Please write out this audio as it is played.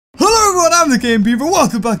I'm the Game Beaver.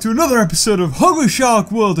 Welcome back to another episode of Hungry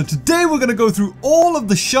Shark World, and today we're going to go through all of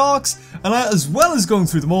the sharks, and as well as going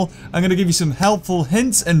through them all, I'm going to give you some helpful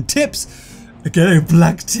hints and tips. Again, a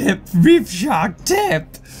black tip, reef shark tip.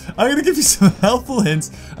 I'm going to give you some helpful hints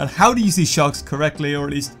on how to use these sharks correctly, or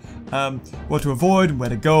at least what to avoid and where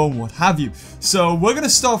to go and what have you. So we're going to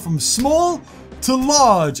start from small to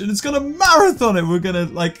large, and it's going to marathon it. We're going to,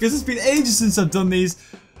 because it's been ages since I've done these.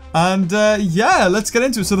 And yeah, let's get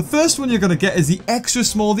into it. So the first one you're going to get is the extra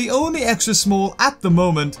small, the only extra small at the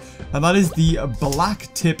moment, and that is the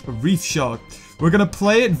black tip reef shark. We're going to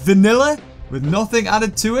play it vanilla with nothing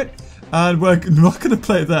added to it, and we're not going to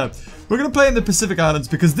play it there. We're going to play it in the Pacific Islands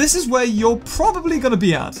because this is where you're probably going to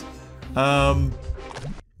be at.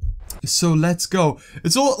 So let's go.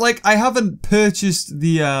 It's all like I haven't purchased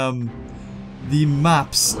the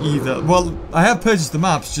maps either. Well, I have purchased the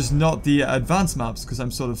maps, just not the advanced maps because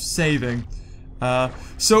I'm sort of saving.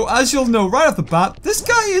 So as you'll know right off the bat, this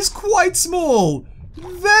guy is quite small.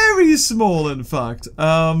 Very small, in fact.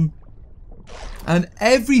 And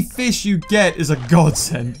every fish you get is a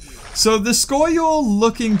godsend. So the score you're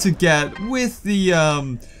looking to get with the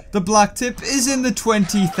black tip is in the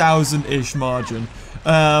 20,000-ish margin.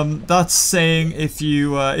 That's saying if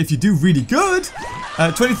you do really good,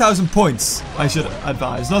 20,000 points, I should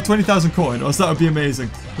advise, not 20,000 coin, or else that would be amazing.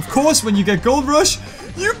 Of course, when you get Gold Rush,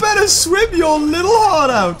 you better swim your little heart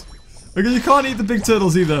out, because you can't eat the big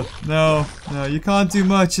turtles either. No, you can't do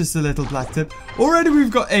much as the little black tip. Already we've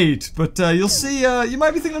got 8, but you'll see, you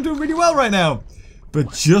might be thinking I'm doing really well right now.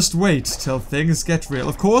 But just wait till things get real.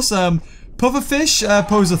 Of course, pufferfish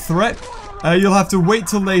pose a threat. You'll have to wait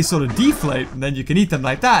till they sort of deflate, and then you can eat them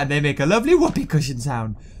like that, and they make a lovely whoopee cushion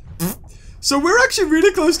sound. So we're actually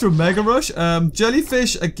really close to a Mega Rush.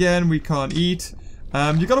 Jellyfish, again, we can't eat.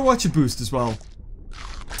 You gotta watch your boost as well.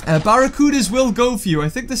 Barracudas will go for you. I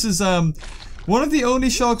think this is one of the only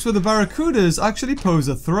sharks where the barracudas actually pose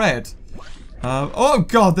a threat. Oh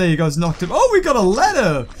god, there you go, it's knocked him. Oh, we got a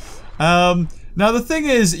letter! Now the thing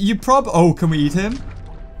is, oh, can we eat him?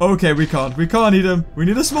 Okay, we can't eat him. We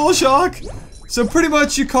need a small shark. So pretty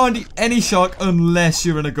much you can't eat any shark unless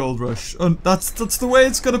you're in a gold rush. And that's the way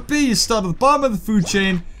it's gonna be. You start at the bottom of the food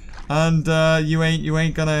chain, and you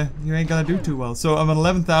ain't gonna do too well. So I'm at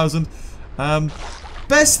 11,000.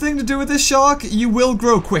 Best thing to do with this shark, you will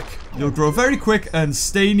grow quick. You'll grow very quick and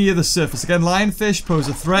stay near the surface. Again, lionfish pose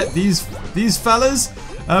a threat. These fellas.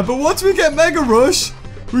 But once we get Mega Rush,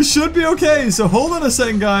 we should be okay. So hold on a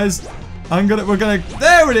second, guys.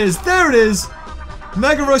 There it is.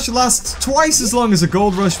 Mega Rush lasts twice as long as a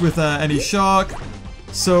Gold Rush with any shark.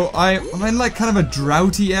 So I'm in like kind of a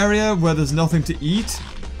droughty area where there's nothing to eat.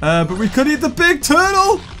 But we could eat the big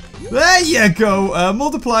turtle. There you go.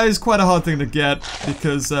 Multiply is quite a hard thing to get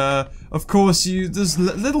because, of course, there's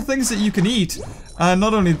little things that you can eat. And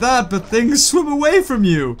not only that, but things swim away from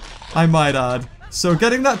you, I might add. So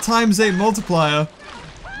getting that ×8 multiplier,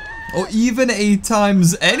 or even a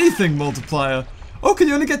times anything multiplier. Oh, can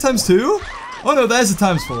you only get ×2? Oh no, there's the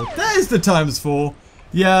 ×4. There's the ×4.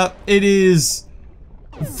 Yeah, it is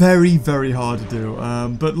very, very hard to do.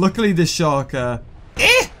 But luckily this shark,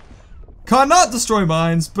 cannot destroy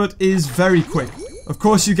mines, but is very quick. Of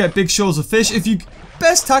course, you get big shoals of fish.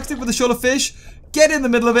 Best tactic with a shoal of fish, get in the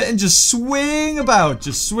middle of it and just swing about.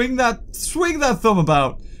 Just swing that thumb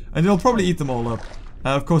about, and you'll probably eat them all up.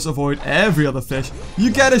 Of course, avoid every other fish.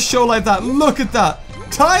 You get a show like that. Look at that.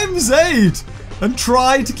 ×8. And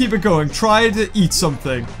try to keep it going. Try to eat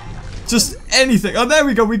something. Just anything. Oh, there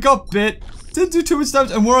we go. We got bit. Didn't do too much damage.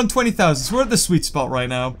 And we're on 20,000. So we're at the sweet spot right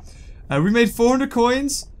now. We made 400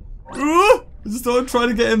 coins. I just don't try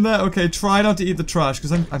to get in there. Okay, try not to eat the trash.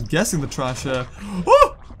 Because I'm guessing the trash.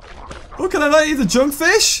 Oh, can I not eat the junk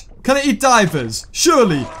fish? Can I eat divers?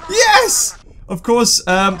 Surely. Yes! Of course,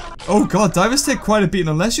 oh god, divers take quite a beating.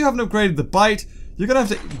 Unless you haven't upgraded the bite, you're gonna have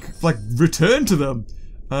to, like, return to them.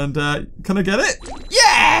 And, can I get it?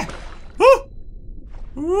 Yeah!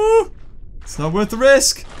 Ooh! It's not worth the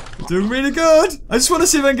risk. We're doing really good. I just want to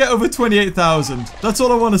see if I can get over 28,000. That's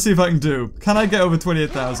all I want to see if I can do. Can I get over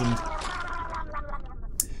 28,000?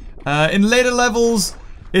 In later levels,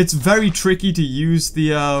 it's very tricky to use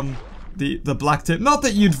the black tip. Not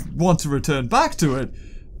that you'd want to return back to it.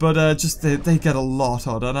 But just they get a lot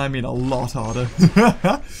harder, and I mean a lot harder.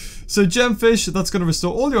 So gemfish, that's going to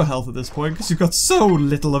restore all your health at this point because you've got so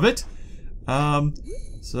little of it.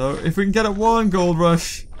 So if we can get at 1 Gold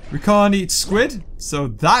Rush, we can't eat squid, so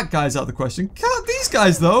that guy's out of the question. Can't these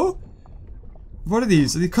guys though? What are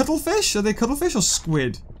these? Are they cuttlefish? Are they cuttlefish or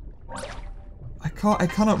squid? I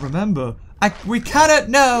cannot remember. We cannot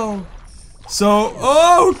know. So,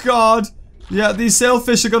 oh god. Yeah, these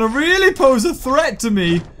sailfish are gonna really pose a threat to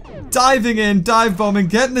me. Diving in, dive bombing,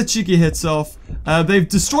 getting the cheeky hits off. They've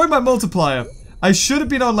destroyed my multiplier. I should have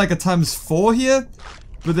been on like a ×4 here,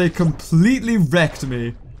 but they completely wrecked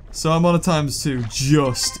me. So I'm on a ×2,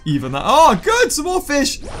 just even that. Oh, good, some more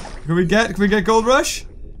fish. Can we get Gold Rush?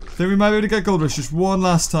 I think we might be able to get Gold Rush just one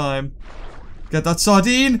last time. Get that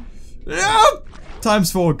sardine. Yep.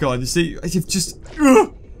 ×4 gone. You see, you've just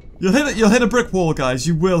you'll hit a brick wall, guys.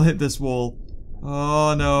 You will hit this wall.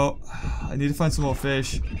 Oh no, I need to find some more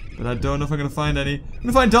fish, but I don't know if I'm gonna find any. I'm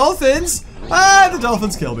gonna find dolphins. Ah, the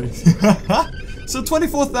dolphins killed me. So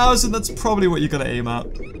 24,000. That's probably what you're gonna aim at.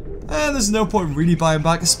 And there's no point really buying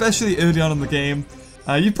back, especially early on in the game.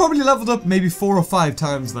 You've probably leveled up maybe 4 or 5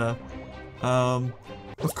 times there.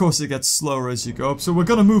 Of course, it gets slower as you go up. So we're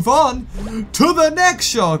gonna move on to the next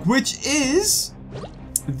shark, which is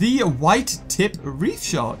the white tip reef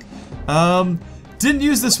shark. Didn't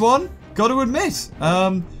use this one, got to admit.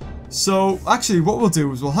 So actually, what we'll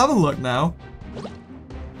do is we'll have a look now,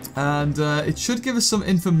 and it should give us some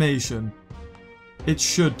information. It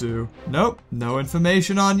should do. Nope, no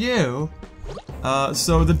information on you.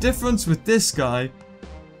 So the difference with this guy,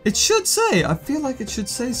 it should say, I feel like it should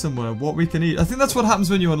say somewhere what we can eat. I think that's what happens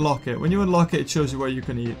when you unlock it. When you unlock it, it shows you where you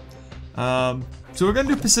can eat. So we're going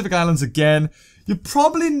to do Pacific Islands again. You'll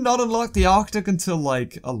probably not unlock the Arctic until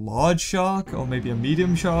like a large shark or maybe a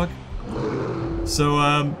medium shark.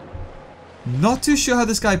 So, not too sure how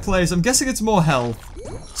this guy plays. I'm guessing it's more health.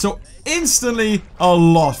 So instantly a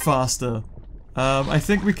lot faster. I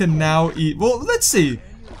think we can now eat, well, let's see.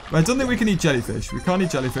 I don't think we can eat jellyfish. We can't eat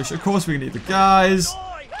jellyfish. Of course we can eat the guys.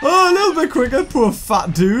 Oh, a little bit quicker, poor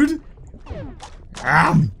fat dude.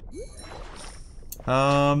 Can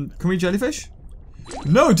we eat jellyfish?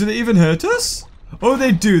 No, do they even hurt us? Oh,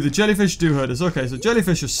 they do. The jellyfish do hurt us. Okay, so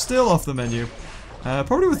jellyfish are still off the menu.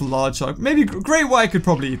 Probably with large shark. Maybe great white could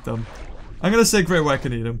probably eat them. I'm gonna say great white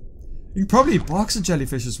can eat them. You can probably eat boxer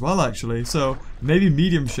jellyfish as well, actually. So maybe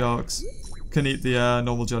medium sharks can eat the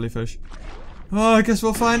normal jellyfish. Oh, I guess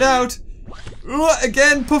we'll find out.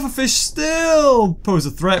 Again, pufferfish still pose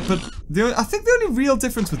a threat, but I think the only real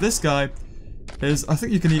difference with this guy is I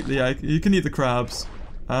think you can eat the crabs.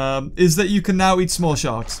 Is that you can now eat small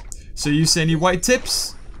sharks. So you see any white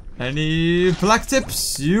tips, any black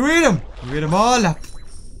tips, you eat them. You eat them all up.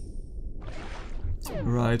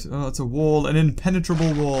 Right. Oh, it's a wall, an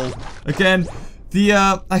impenetrable wall. Again,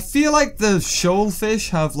 I feel like the shoal fish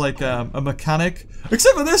have like a mechanic,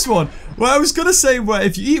 except for this one. Well, I was gonna say where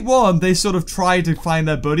if you eat one, they sort of try to find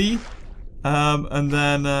their buddy, and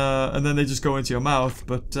then they just go into your mouth.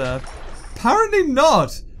 But apparently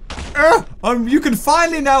not. You can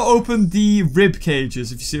finally now open the rib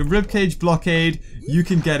cages. If you see a rib cage blockade, you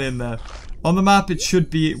can get in there. On the map, it should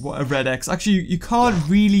be a red X. Actually, you can't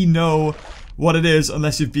really know what it is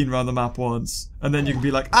unless you've been around the map once. And then you can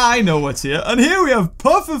be like, I know what's here. And here we have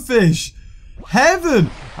pufferfish.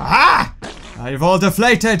 Heaven. Ah! You've all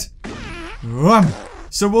deflated.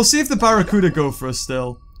 So we'll see if the barracuda go for us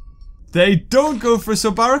still. They don't go for us.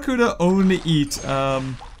 So barracuda only eat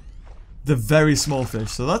the very small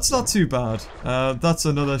fish. So that's not too bad. That's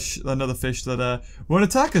another fish that won't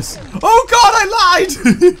attack us. Oh god, I lied!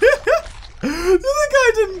 The other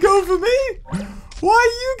guy didn't go for me. Why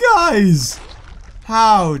you guys?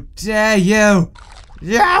 How dare you?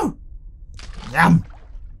 Yow! Yum!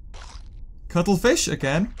 Cuttlefish,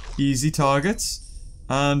 again, easy targets.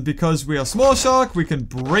 And because we are small shark, we can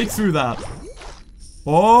break through that.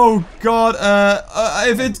 Oh god,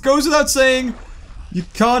 if it goes without saying, you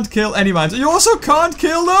can't kill any mines. You also can't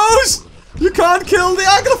kill those! You can't kill the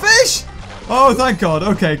anglerfish! Oh, thank god.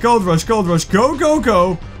 Okay, gold rush, go, go,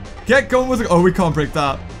 go. Get going with it. Oh, we can't break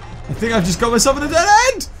that. I think I've just got myself in a dead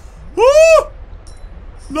end! Woo!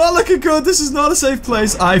 Not looking good. This is not a safe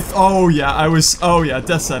place. Oh yeah,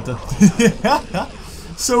 death center.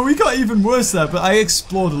 So we got even worse there, but I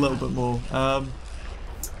explored a little bit more.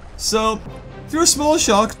 So, if you're a small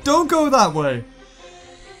shark, don't go that way.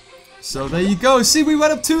 So there you go. See, we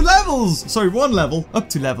went up 2 levels. Sorry, 1 level. Up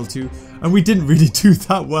to level 2. And we didn't really do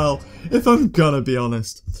that well, if I'm gonna be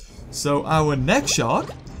honest. So our next shark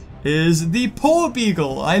is the poor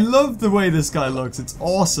beagle. I love the way this guy looks. It's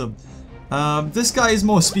awesome. This guy is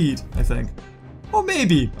more speed, I think. Or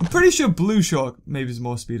maybe. I'm pretty sure blue shark maybe is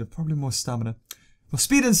more speed. Or probably more stamina. Well,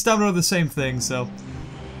 speed and stamina are the same thing, so.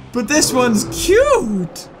 But this one's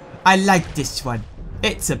cute. I like this one.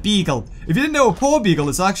 It's a beagle. If you didn't know, a poor beagle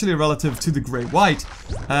is actually a relative to the great white.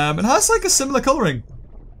 It has like a similar coloring.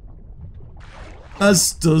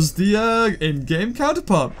 As does the in-game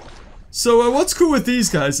counterpart. So what's cool with these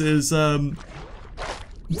guys is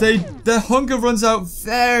their hunger runs out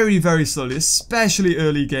very, very slowly, especially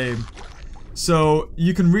early game. So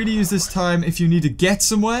you can really use this time if you need to get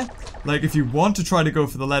somewhere, like if you want to try to go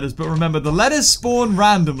for the letters. But remember, the letters spawn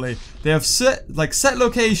randomly. They have set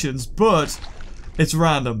locations, but it's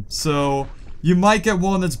random. So you might get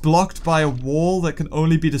one that's blocked by a wall that can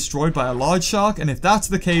only be destroyed by a large shark, and if that's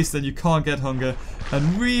the case, then you can't get hunger.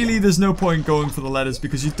 And really, there's no point going for the letters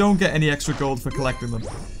because you don't get any extra gold for collecting them.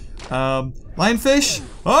 Lionfish?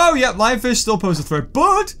 Oh, yeah, lionfish still pose a threat,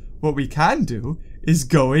 but what we can do is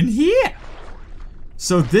go in here.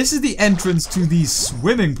 So this is the entrance to the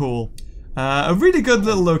swimming pool. A really good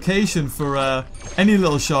little location for any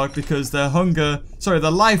little shark because their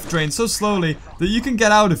life drains so slowly that you can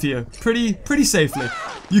get out of here pretty safely.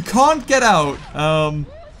 You can't get out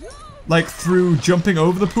like through jumping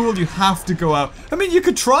over the pool. You have to go out. I mean, you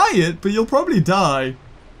could try it, but you'll probably die.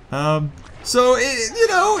 So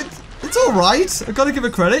it's all right. I gotta give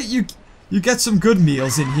it credit. You get some good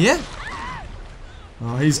meals in here.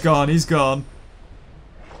 Oh, he's gone. He's gone.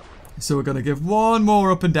 So we're gonna give one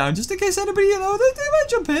more up and down, just in case anybody, they might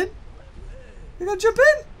jump in. You gonna jump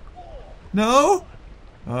in? No?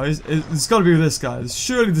 Oh, it's gotta be this guy.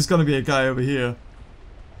 Surely there's gonna be a guy over here.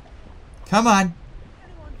 Come on.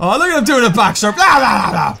 Oh, look at him doing a backstroke.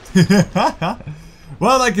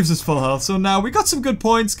 Well, that gives us full health. So now we got some good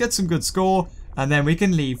points, get some good score, and then we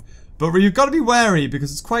can leave. But you've got to be wary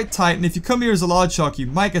because it's quite tight, and if you come here as a large shark, you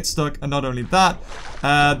might get stuck. And not only that,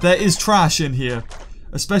 there is trash in here.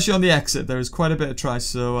 Especially on the exit, there is quite a bit of trash,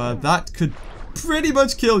 so that could pretty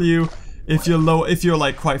much kill you if you're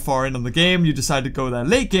like quite far in on the game. You decide to go there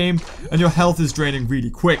late game, and your health is draining really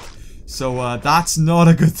quick. So that's not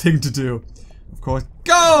a good thing to do. Of course,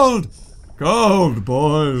 gold! Gold,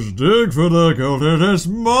 boys, dig for the gold, it is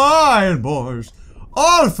mine, boys.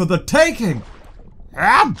 All for the taking.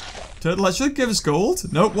 Turtle, that should give us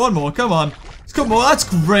gold. Nope, one more, come on. Come on, that's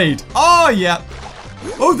great. Oh, yeah.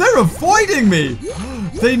 Oh, they're avoiding me!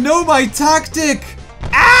 They know my tactic!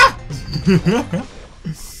 Ah!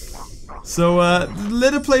 So,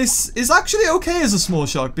 litter place is actually okay as a small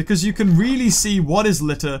shark because you can really see what is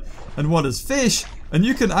litter and what is fish, and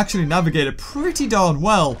you can actually navigate it pretty darn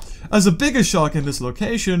well. As a bigger shark in this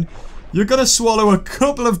location, you're gonna swallow a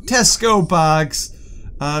couple of Tesco bags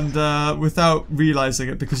and without realizing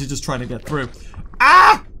it because you're just trying to get through.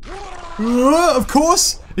 Ah! Of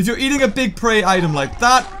course! If you're eating a big prey item like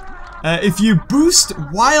that, if you boost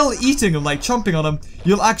while eating them, like chomping on them,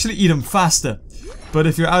 you'll actually eat them faster. But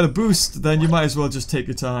if you're out of boost, then you might as well just take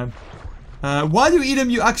your time. While you eat them,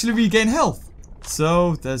 you actually regain health.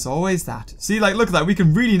 So, there's always that. See, like, look at that. We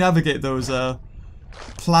can really navigate those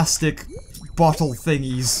plastic bottle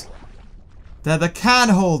thingies. They're the can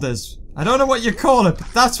holders. I don't know what you call it,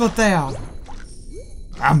 but that's what they are.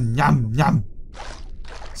 Yum, yum, yum.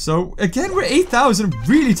 So, again, we're 8,000. It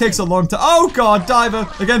really takes a long time. Oh, God, diver.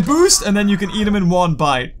 Again, boost, and then you can eat them in one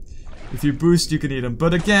bite. If you boost, you can eat them.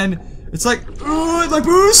 But again, it's like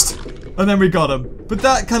boost, and then we got him. But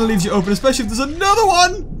that kind of leaves you open, especially if there's another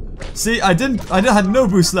one. See, I had no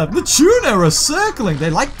boost left. The tuna are circling. They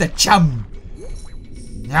like the chum.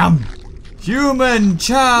 Yum. Human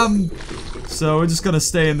chum. So, we're just going to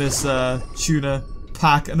stay in this tuna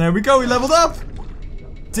pack. And there we go. We leveled up.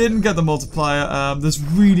 Didn't get the multiplier. There's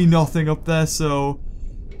really nothing up there, so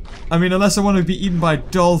I mean, unless I want to be eaten by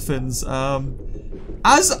dolphins.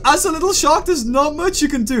 As a little shark, there's not much you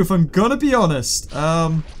can do, if I'm gonna be honest.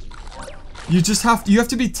 You have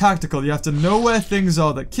to be tactical. You have to know where things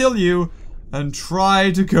are that kill you and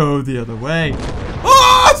try to go the other way.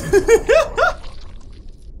 Oh!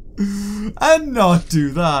 And not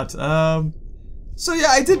do that. So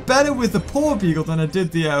yeah, I did better with the poor beagle than I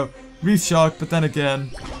did the reef shark, but then again,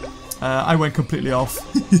 I went completely off.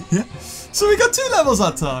 So we got 2 levels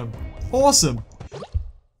that time. Awesome.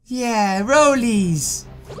 Yeah, rollies.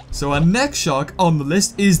 So our next shark on the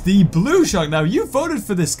list is the blue shark. Now, you voted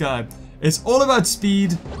for this guy. It's all about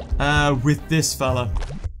speed with this fella.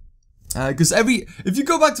 Because if you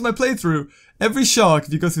go back to my playthrough, every shark,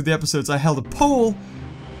 if you go through the episodes, I held a poll.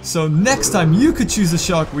 So next time you could choose the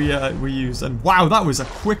shark we use. And wow, that was a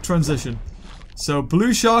quick transition. So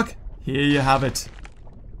blue shark, here you have it.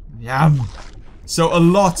 Yum. So a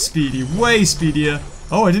lot speedy, way speedier.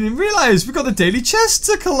 Oh, I didn't even realize we got the daily chest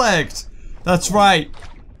to collect. That's right.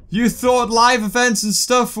 You thought live events and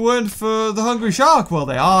stuff weren't for the hungry shark. Well,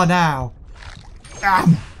 they are now.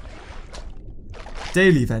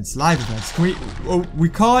 Daily events, live events. Can we? Oh, we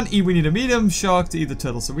can't eat. We need a medium shark to eat the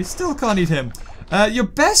turtle, so we still can't eat him. Your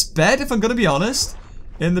best bet, if I'm gonna be honest,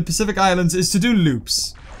 in the Pacific Islands is to do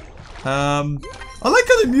loops. I like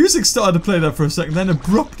how the music started to play there for a second, then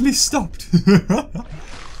abruptly stopped.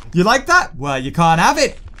 You like that? Well, you can't have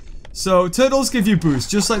it. So, turtles give you boost,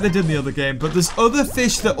 just like they did in the other game. But there's other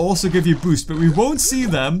fish that also give you boost, but we won't see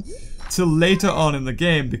them till later on in the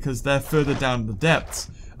game because they're further down in the depths.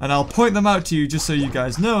 And I'll point them out to you just so you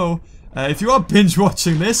guys know. If you are binge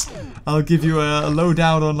watching this, I'll give you a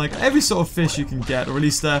lowdown on like every sort of fish you can get, or at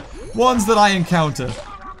least ones that I encounter.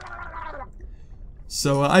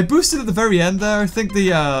 So I boosted at the very end there. I think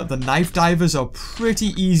the knife divers are pretty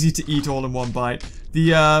easy to eat all in one bite.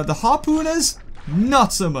 The harpooners,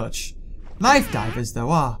 not so much. Knife divers though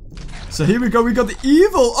are. So here we go. We got the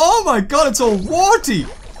evil. Oh my god, it's all warty.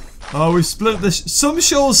 Oh, we've split this. Some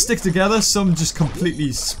shoals stick together, some just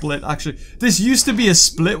completely split. Actually, this used to be a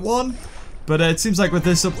split one, but it seems like with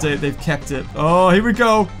this update they've kept it. Oh, here we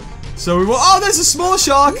go. So we oh, there's a small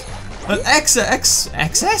shark. An excess.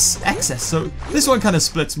 So this one kind of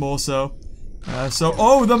splits more. So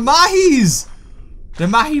oh, the mahis. The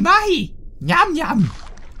mahi. Yum yum.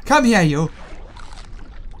 Come here, you.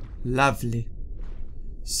 Lovely.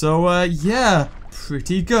 So yeah,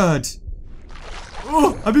 pretty good.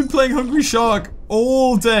 Oh, I've been playing Hungry Shark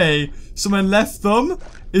all day. So my left thumb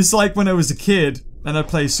is like when I was a kid and I'd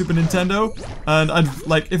play Super Nintendo, and I'd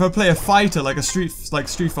like if I play a fighter like a Street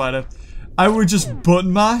Fighter, I would just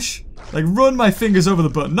button mash, like run my fingers over the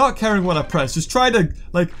button, not caring what I press, just try to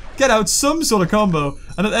like get out some sort of combo,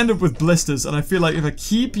 and I'd end up with blisters. And I feel like if I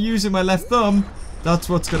keep using my left thumb, that's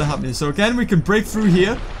what's gonna happen here. So again, we can break through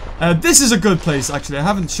here. This is a good place, actually. I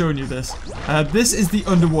haven't shown you this. This is the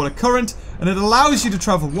underwater current, and it allows you to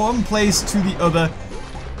travel one place to the other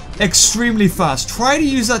extremely fast. Try to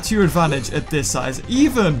use that to your advantage at this size.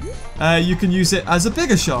 Even, you can use it as a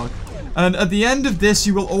bigger shark. And at the end of this,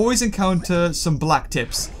 you will always encounter some black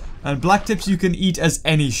tips. And black tips you can eat as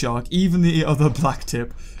any shark, even the other black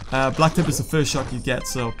tip. Black tip is the first shark you get,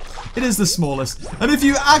 so it is the smallest. And if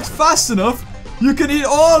you act fast enough, you can eat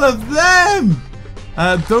all of them!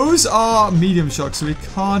 Those are medium sharks, so we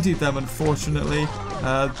can't eat them, unfortunately.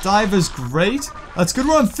 Diver's great. That's good.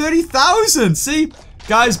 We're on 30,000. See?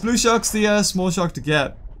 Guys, blue shark's the small shark to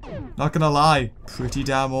get. Not gonna lie. Pretty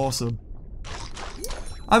damn awesome.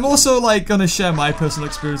 I'm also, like, gonna share my personal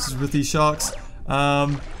experiences with these sharks.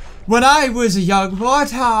 When I was a young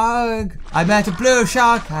warthog, I met a blue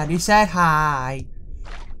shark and he said hi.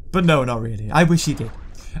 But no, not really. I wish he did.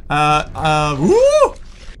 Ooh!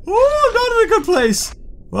 Oh, not in a good place.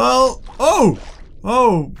 Well,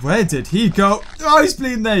 oh, where did he go? Oh, he's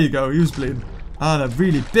bleeding. There you go. He was bleeding. And a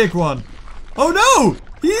really big one. Oh no,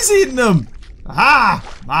 he's eating them. Ah,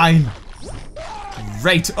 mine.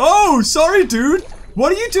 Great. Oh, sorry, dude.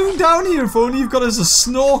 What are you doing down here if only you've got us a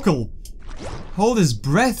snorkel? Hold his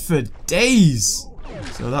breath for days.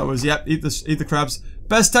 So that was, yep, eat the crabs.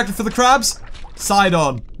 Best tactic for the crabs? Side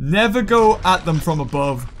on. Never go at them from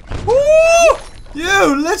above. Woo!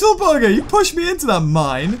 You little bugger, you pushed me into that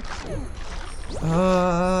mine.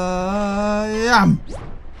 Yum.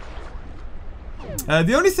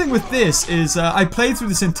 The only thing with this is I played through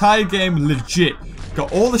this entire game legit.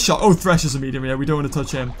 Got all the shots. Oh, Thresher's a medium, yeah, we don't want to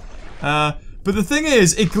touch him. But the thing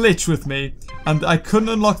is, it glitched with me, and I couldn't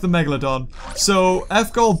unlock the Megalodon. So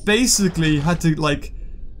FGOL basically had to, like,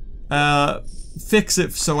 fix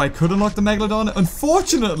it so I could unlock the Megalodon.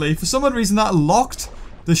 Unfortunately, for some odd reason, that locked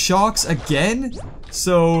the sharks again,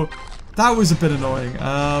 so that was a bit annoying.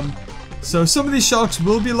 So some of these sharks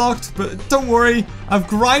will be locked, but don't worry, I've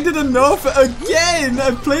grinded enough again.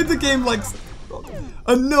 I've played the game like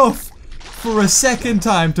enough for a second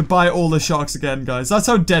time to buy all the sharks again, guys. That's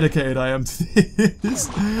how dedicated I am to this.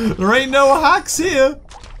 There ain't no hacks here.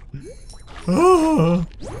 Oh.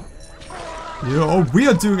 Yeah, we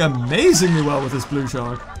are doing amazingly well with this blue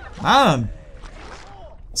shark, man.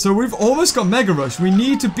 So we've almost got Mega Rush. We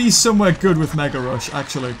need to be somewhere good with Mega Rush,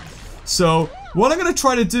 actually. So what I'm going to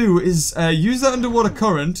try to do is use that underwater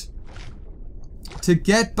current to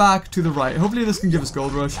get back to the right. Hopefully this can give us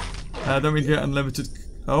Gold Rush. Then we get unlimited.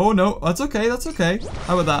 Oh no, that's okay, that's okay.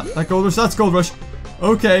 How about that? That Gold Rush, that's Gold Rush.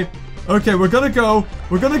 Okay, okay, we're gonna go.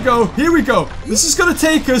 We're gonna go. Here we go. This is gonna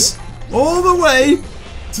take us all the way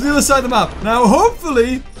to the other side of the map. Now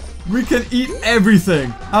hopefully we can eat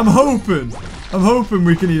everything. I'm hoping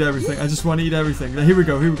we can eat everything. I just want to eat everything. Now, here we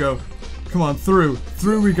go, here we go. Come on, through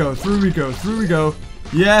we go, through we go, through we go.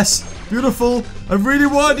 Yes, beautiful. I really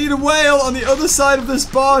want to eat a whale on the other side of this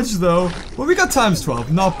barge though. Well, we got times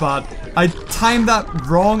 12, not bad. I timed that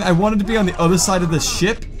wrong. I wanted to be on the other side of this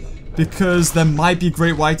ship because there might be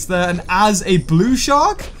great whites there. And as a blue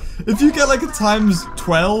shark, if you get like a times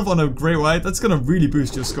 12 on a great white, that's going to really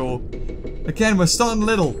boost your score. Again, we're starting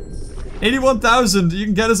little. 81,000, you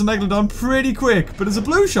can get as a Megalodon pretty quick, but as a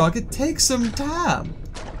blue shark, it takes some time.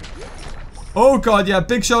 Oh god, yeah,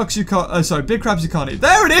 big sharks you can't, sorry, big crabs you can't eat.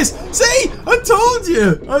 There it is! See? I told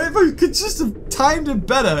you! If I could just have timed it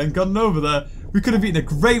better and gotten over there, we could have eaten a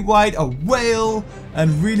great white, a whale,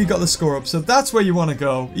 and really got the score up. So that's where you want to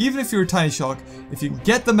go. Even if you're a tiny shark, if you can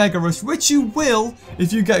get the Mega Rush, which you will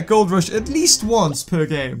if you get Gold Rush at least once per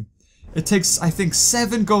game. It takes, I think,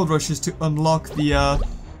 7 Gold Rushes to unlock the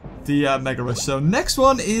Mega Rush. So next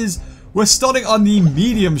one is, we're starting on the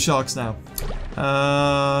medium sharks now.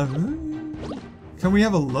 Can we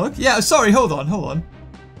have a look? Yeah, sorry, hold on.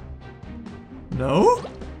 No?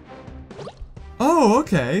 Oh,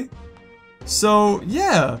 okay. So,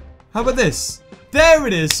 yeah. How about this? There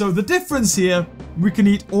it is. So the difference here, we can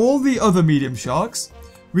eat all the other medium sharks.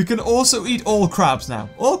 We can also eat all crabs now.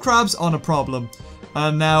 All crabs aren't a problem.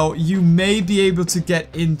 Now, you may be able to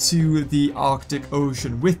get into the Arctic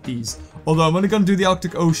Ocean with these. Although I'm only going to do the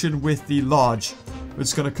Arctic Ocean with the large. We're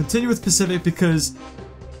just going to continue with Pacific because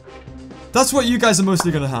that's what you guys are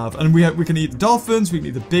mostly going to have. And we can eat the dolphins, we can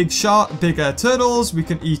eat the big turtles, we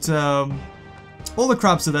can eat all the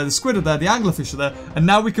crabs are there, the squid are there, the anglerfish are there, and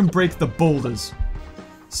now we can break the boulders.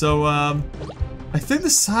 So I think the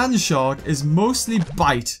sand shark is mostly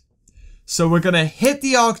bite. So we're going to hit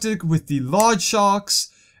the Arctic with the large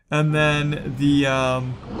sharks, and then the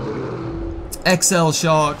XL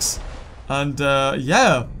sharks, and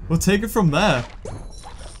yeah, we'll take it from there.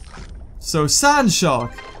 So sand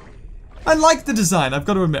shark. I like the design, I've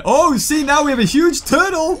got to admit. Oh, see, now we have a huge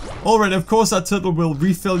turtle! Alright, of course that turtle will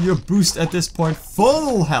refill your boost at this point.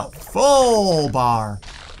 Full health. Full bar.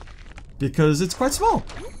 Because it's quite small.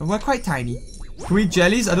 And we're quite tiny. Can we eat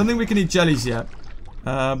jellies? I don't think we can eat jellies yet.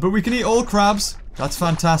 But we can eat all crabs. That's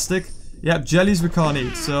fantastic. Yep, jellies we can't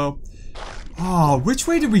eat, so... Oh, which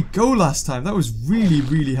way did we go last time? That was really,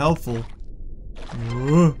 really helpful.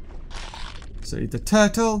 So eat the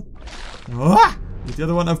turtle. With the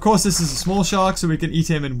other one, of course, this is a small shark, so we can eat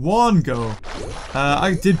him in one go.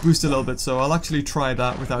 I did boost a little bit, so I'll actually try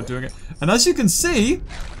that without doing it. And as you can see,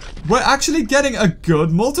 we're actually getting a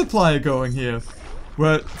good multiplier going here.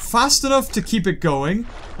 We're fast enough to keep it going,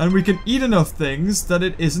 and we can eat enough things that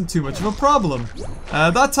it isn't too much of a problem.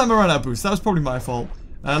 That time I ran out of boost. That was probably my fault.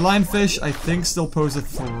 Lionfish, I think, still pose a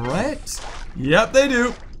threat. Yep, they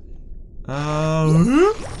do.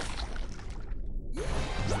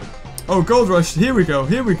 Oh, Gold Rush. Here we go.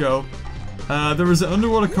 Here we go. There is an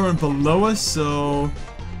underwater current below us, so...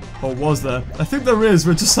 Or was there? I think there is.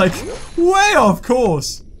 We're just like way off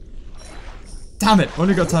course. Damn it.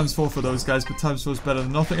 Only got ×4 for those guys, but ×4 is better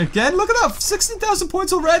than nothing. Again, look at that. 16,000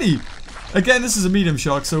 points already. Again, this is a medium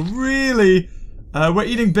shark, so really, we're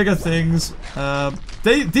eating bigger things.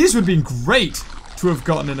 These would have been great to have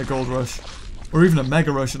gotten in a Gold Rush. Or even a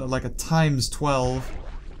Mega Rush at like a ×12.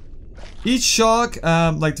 Each shark,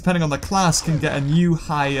 like depending on the class, can get a new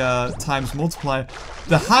high times multiplier.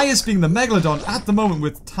 The highest being the Megalodon at the moment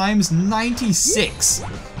with ×96.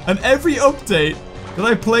 And every update that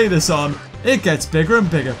I play this on, it gets bigger and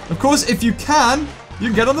bigger. Of course, if you can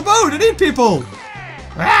get on the boat and eat people.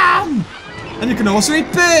 And you can also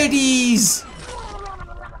eat birdies.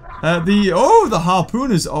 The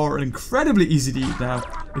harpooners are incredibly easy to eat now.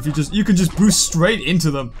 If you can just boost straight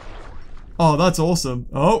into them. Oh, that's awesome.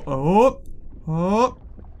 Oh,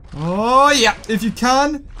 yeah. If you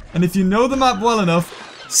can, and if you know the map well enough,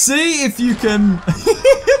 see if you can...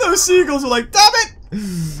 Those seagulls are like, damn it!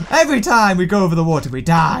 Every time we go over the water, we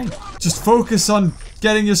die. Just focus on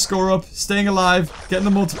getting your score up, staying alive, getting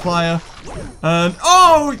the multiplier. And,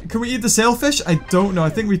 oh! Can we eat the sailfish? I don't know. I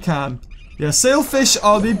think we can. Yeah, sailfish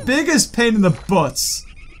are the biggest pain in the butts.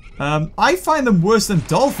 I find them worse than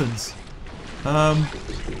dolphins.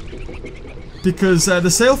 Because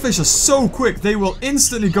the sailfish are so quick, they will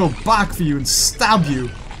instantly go back for you and stab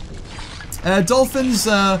you. Dolphins,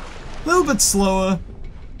 a little bit slower.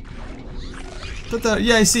 But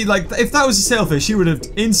yeah, you see, like, if that was a sailfish, he would have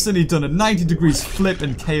instantly done a 90 degrees flip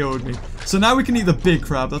and KO'd me. So now we can eat the big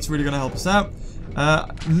crab. That's really going to help us out.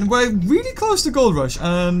 We're really close to Gold Rush,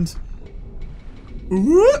 and...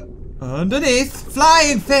 underneath,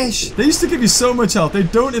 flying fish! They used to give you so much health. They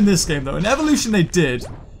don't in this game, though. In Evolution, they did.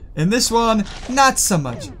 In this one, not so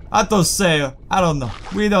much. I don't say, I don't know.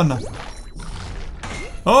 We don't know.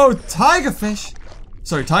 Oh, tiger fish.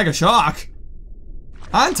 Sorry, tiger shark.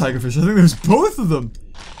 And tigerfish. I think there's both of them.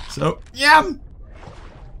 So, yum.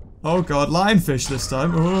 Oh god, lionfish this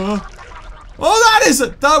time. Oh,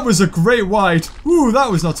 that was a great white. Ooh,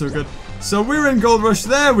 that was not so good. So we're in Gold Rush.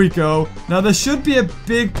 There we go. Now there should be a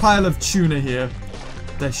big pile of tuna here.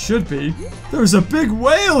 There should be. There's a big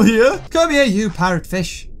whale here. Come here, you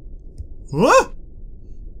parrotfish. What?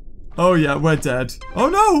 Oh yeah, we're dead. Oh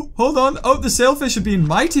no, hold on. Oh, the sailfish are being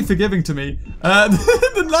mighty forgiving to me.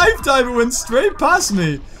 The knife diver went straight past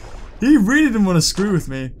me. He really didn't want to screw with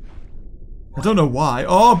me. I don't know why.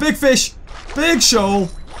 Oh, big fish. Big shoal.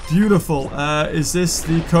 Beautiful. Is this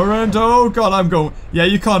the current? Oh god, I'm going. Yeah,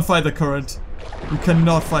 you can't fight the current. You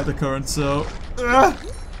cannot fight the current, so...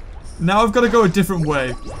 Now I've got to go a different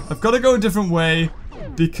way. I've got to go a different way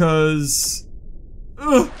because...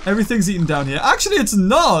 everything's eaten down here. Actually, it's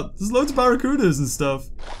not. There's loads of barracudas and stuff.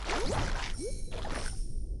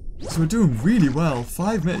 So we're doing really well.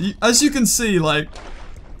 5 minutes. As you can see, like,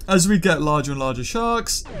 as we get larger and larger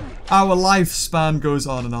sharks, our lifespan goes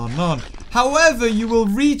on and on and on. However, you will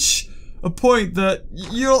reach a point that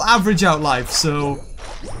you'll average out life. So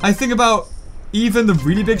I think about even the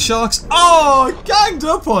really big sharks. Oh, ganged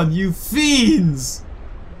up on you fiends.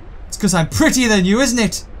 It's because I'm prettier than you, isn't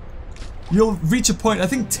it? You'll reach a point, I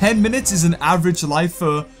think 10 minutes is an average life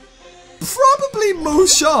for probably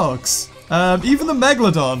most sharks. Even the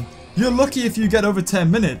Megalodon, you're lucky if you get over 10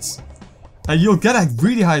 minutes. You'll get a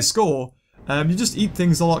really high score. You just eat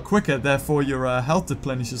things a lot quicker, therefore your health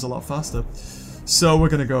replenishes a lot faster. So we're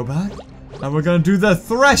going to go back, and we're going to do the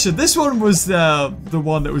Thresher. This one was the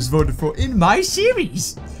one that was voted for in my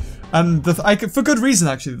series. And for good reason,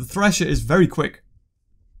 actually. The Thresher is very quick.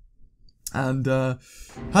 And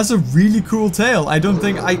has a really cool tail. I don't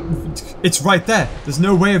think it's right there. There's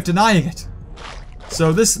no way of denying it.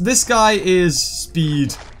 So this guy is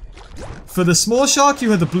speed. For the small shark,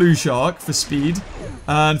 you have the blue shark for speed.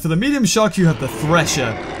 And for the medium shark, you have the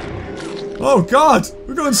Thresher. Oh god!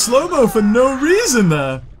 We're going slow-mo for no reason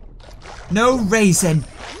there. No raisin.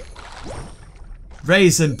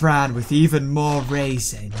 Raisin bran with even more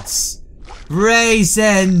raisins.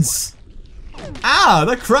 Raisins! Ah,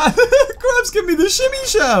 the crab! Crab's giving me the shimmy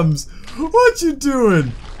shams! What you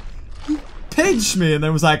doing? He pinched me and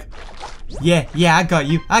then was like, yeah, I got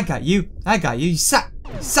you, I got you, you suck.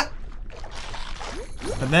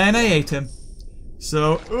 And then I ate him.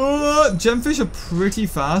 So, gemfish are pretty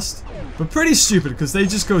fast, but pretty stupid because they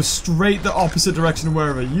just go straight the opposite direction of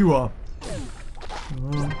wherever you are.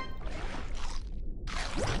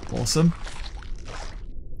 Awesome.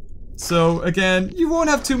 So, again, you won't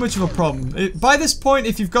have too much of a problem. By this point,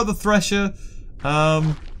 if you've got the Thresher,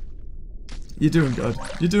 you're doing good.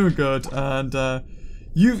 You're doing good, and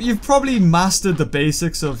you've probably mastered the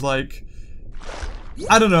basics of, like,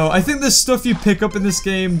 I don't know. I think there's stuff you pick up in this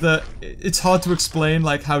game that it's hard to explain,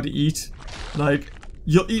 like how to eat. Like,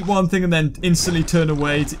 you'll eat one thing and then instantly turn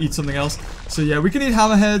away to eat something else. So yeah, we can eat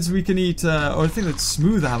hammerheads, we can eat, or I think that's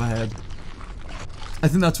smooth hammerhead. I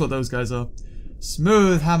think that's what those guys are.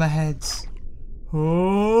 Smooth hammerheads.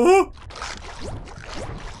 Oh!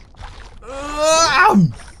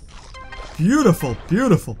 Beautiful,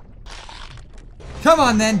 beautiful. Come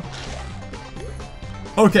on then.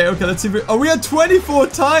 Okay, let's see if we had 24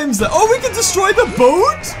 times that. Oh, we can destroy the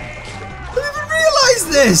boat? I didn't even realize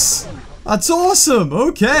this. That's awesome.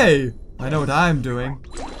 Okay. I know what I'm doing.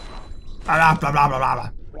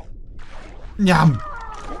 Yum.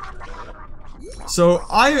 So,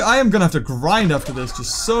 I am gonna have to grind after this.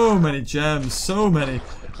 Just so many gems, so many.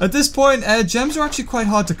 At this point, gems are actually quite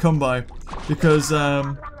hard to come by. Because,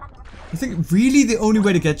 I think really the only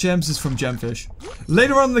way to get gems is from gemfish.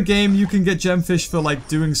 Later on in the game, you can get gemfish for, like,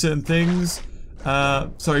 doing certain things.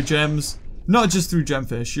 Sorry, gems. Not just through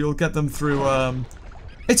gemfish. You'll get them through,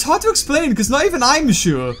 It's hard to explain, because not even I'm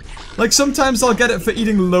sure. Like, sometimes I'll get it for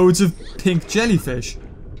eating loads of pink jellyfish.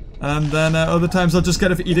 And then, other times I'll just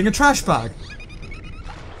get it for eating a trash bag.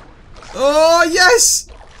 Oh, yes!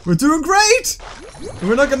 We're doing great!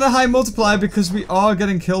 We're not getting a high multiplier because we are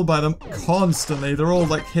getting killed by them constantly. They're all,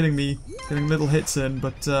 like, hitting me, getting little hits in,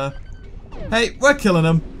 but, hey, we're killing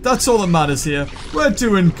them. That's all that matters here. We're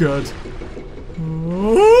doing good.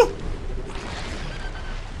 Oh.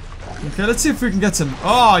 Okay, let's see if we can get some.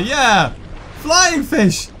 Oh, yeah! Flying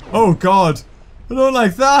fish! Oh, God. I don't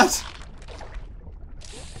like that.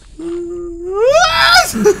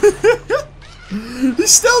 He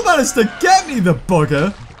still managed to get me, the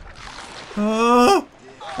bugger.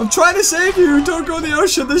 I'm trying to save you. Don't go in the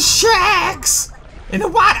ocean. There's sharks in the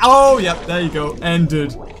water. Oh, yep. There you go.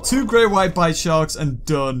 Ended. 2 great white bite sharks and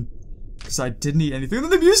done. Because I didn't eat anything. And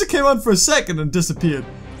then the music came on for a second and disappeared.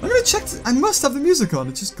 I'm gonna check. I must have the music on.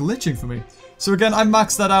 It's just glitching for me. So again, I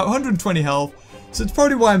maxed that out. 120 health. So it's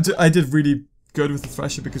probably why I did really good with the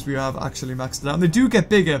Thresher, because we have actually maxed it out. And they do get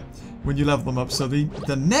bigger when you level them up. So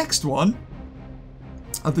the next one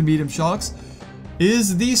of the medium sharks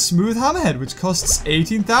is the smooth hammerhead, which costs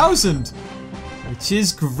 18,000, which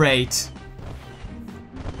is great.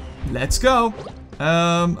 Let's go.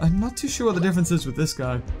 I'm not too sure what the difference is with this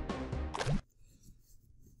guy.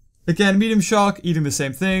 Again, medium shark eating the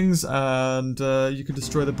same things, and you can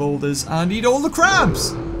destroy the boulders and eat all the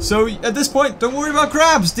crabs. So at this point, don't worry about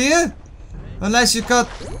crabs, dear. Unless you've got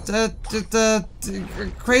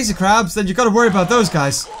crazy crabs, then you got to worry about those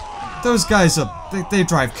guys. Those guys they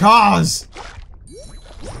drive cars.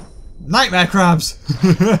 Nightmare crabs.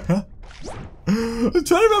 I'm trying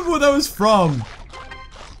to remember what that was from.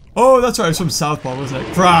 Oh, that's right, it was from South Park, wasn't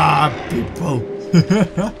it? Crab people.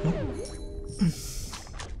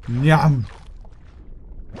 Yum.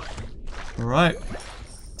 Alright.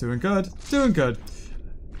 Doing good. Doing good.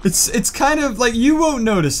 It's kind of like, you won't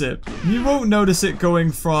notice it. You won't notice it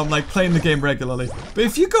going from like playing the game regularly. But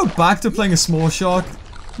if you go back to playing a small shark,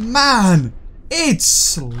 man, it's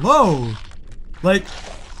slow. Like,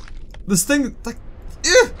 this thing, like,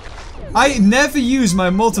 I never use my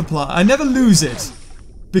multiplier. I never lose it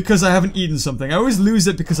because I haven't eaten something. I always lose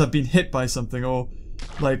it because I've been hit by something, or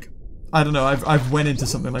like, I don't know, I've went into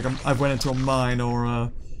something, like I've went into a mine,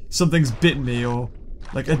 or something's bitten me, or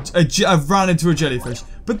like I've ran into a jellyfish.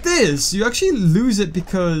 But this, you actually lose it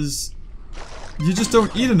because you just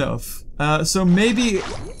don't eat enough. So maybe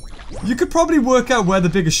you could probably work out where the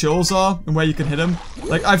bigger shoals are and where you can hit them.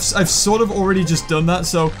 Like I've sort of already just done that.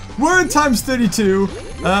 So we're in times 32.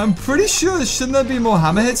 I'm pretty sure, shouldn't there be more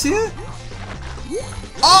hammerheads here?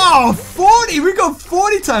 Oh, 40! We got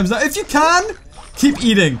 40 times now. If you can, keep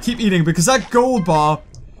eating, because that gold bar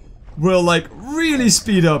will like really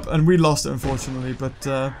speed up, and we lost it unfortunately, but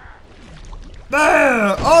there!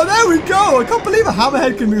 Oh, there we go! I can't believe a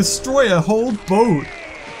hammerhead can destroy a whole boat.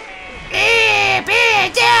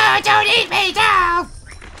 Don't eat me, no!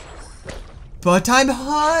 But I'm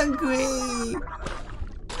hungry!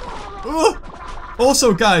 Ugh.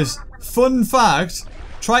 Also, guys, fun fact,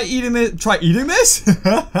 try eating this. Yeah, try it,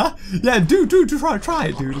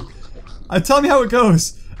 dude. Tell me how it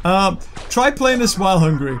goes. Try playing this while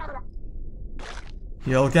hungry.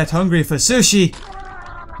 You'll get hungry for sushi.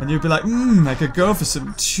 And you'll be like, I could go for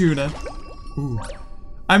some tuna. Ooh.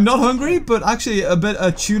 I'm not hungry, but actually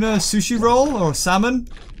a tuna sushi roll or salmon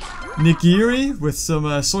nigiri with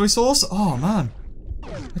some soy sauce. Oh man,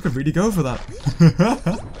 I could really go for that.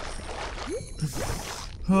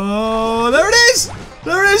 Oh, there it is!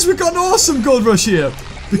 There it is! We've got an awesome gold rush here,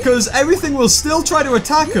 because everything will still try to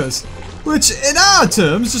attack us, which in our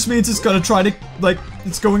terms just means it's gonna try to, like,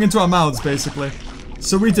 it's going into our mouths basically.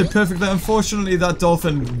 So we did perfectly. Unfortunately, that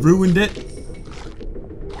dolphin ruined it.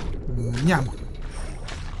 Yum.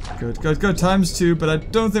 Good. Times 2, but I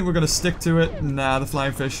don't think we're gonna stick to it. Nah, the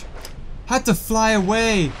flying fish had to fly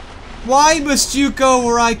away. Why must you go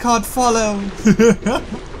where I can't follow?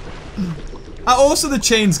 Also, the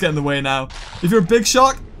chains get in the way now. If you're a big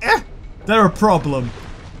shark, they're a problem.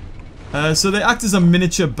 So they act as a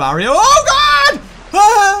miniature barrier. Oh God!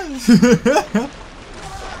 Ah!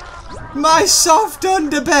 My soft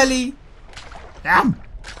underbelly. Yum.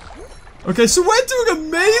 Okay, so we're doing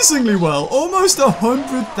amazingly well. Almost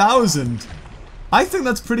 100,000. I think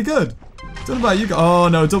that's pretty good. Don't know about you guys. Oh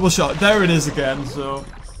no, double shot. There it is again. So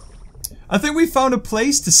I think we found a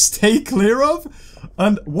place to stay clear of.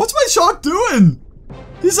 And what's my shark doing?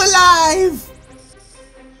 He's alive!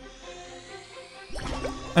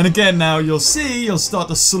 And again now, you'll see, you'll start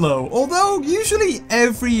to slow. Although, usually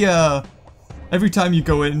every time you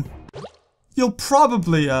go in, you'll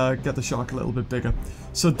probably get the shark a little bit bigger.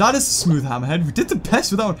 So that is the smooth hammerhead. We did the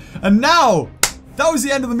best with that one. And now, that was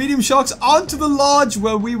the end of the medium sharks. On to the large,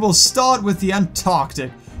 where we will start with the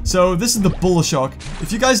Antarctic. So this is the bull shark.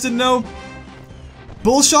 If you guys didn't know,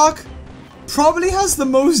 bull shark probably has the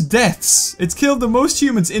most deaths. It's killed the most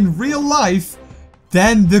humans in real life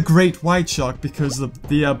than the great white shark, because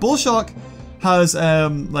the bull shark has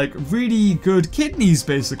like really good kidneys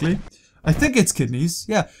basically. I think it's kidneys,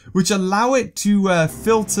 yeah, which allow it to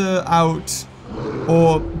filter out,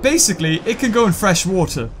 or basically it can go in fresh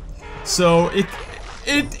water. So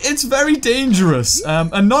it's very dangerous.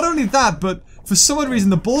 And not only that, but for some odd reason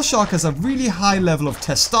the bull shark has a really high level of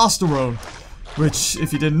testosterone, which,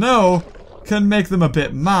 if you didn't know, can make them a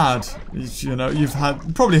bit mad. You know, you've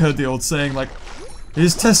probably heard the old saying, like,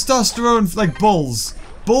 is testosterone like bulls?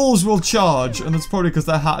 Bulls will charge, and that's probably because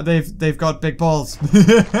they've got big balls.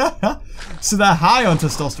 So they're high on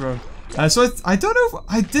testosterone. So I don't know if,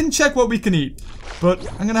 I didn't check what we can eat, but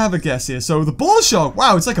I'm gonna have a guess here. So the bull shark,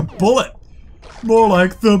 wow, it's like a bullet. More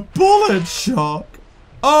like the bullet shark.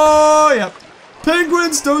 Oh yeah,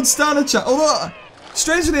 penguins don't stand a chance. Although,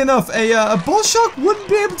 strangely enough, a bull shark wouldn't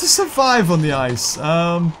be able to survive on the ice.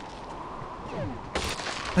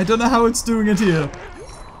 I don't know how it's doing it here.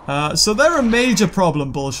 So they're a major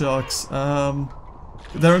problem, bull sharks.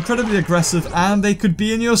 They're incredibly aggressive, and they could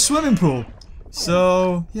be in your swimming pool.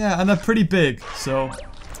 So, yeah, and they're pretty big, so...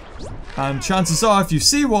 And chances are, if you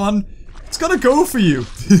see one, it's gonna go for you.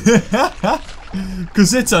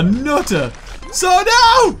 Because it's a nutter. So,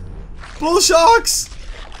 no! Bull sharks!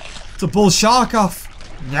 It's a bull shark off.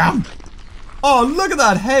 Yum! Oh, look at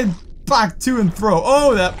that head back to and fro.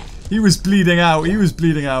 Oh, that... He was bleeding out. He was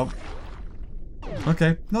bleeding out.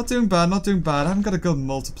 Okay, not doing bad, not doing bad. I haven't got a good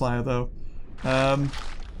multiplier, though.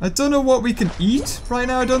 I don't know what we can eat right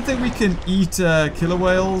now. I don't think we can eat killer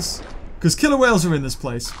whales. Because killer whales are in this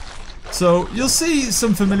place. So, you'll see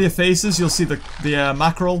some familiar faces. You'll see the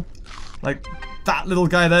mackerel. Like, that little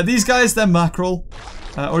guy there. These guys, they're mackerel.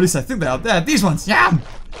 Or at least I think they are. There, these ones. Yum!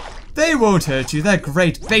 They won't hurt you. They're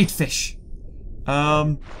great bait fish.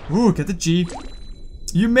 Ooh, get the G.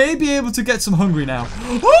 You may be able to get some hungry now.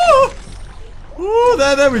 Oh! Ooh,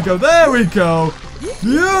 there we go. There we go.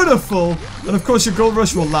 Beautiful. And of course your gold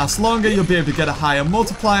rush will last longer. You'll be able to get a higher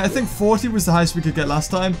multiplier. I think 40 was the highest we could get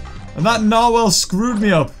last time. And that narwhal screwed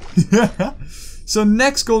me up. So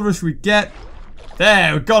next gold rush we get.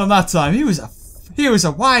 There, we got him that time. He was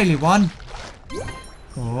a wily one.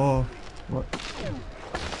 Oh. What?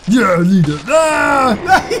 Yeah, leader.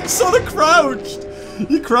 Ah! He sort of crouched.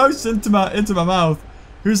 He crouched into my mouth.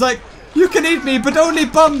 He was like, you can eat me, but only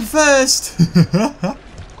bum first.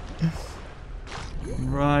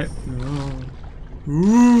 Right. Oh.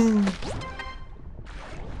 Ooh.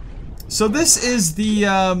 So this is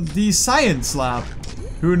the science lab.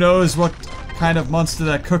 Who knows what kind of monster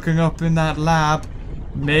they're cooking up in that lab?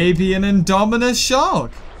 Maybe an Indominus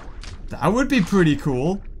shark. That would be pretty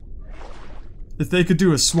cool. If they could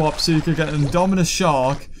do a swap so you could get an Indominus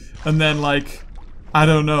shark and then like, I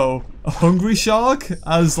don't know, a hungry shark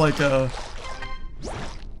as like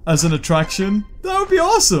as an attraction. That would be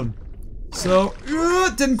awesome. So,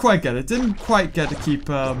 didn't quite get it. Didn't quite get to keep,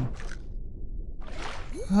 oh,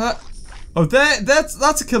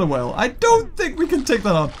 that's a killer whale. I don't think we can take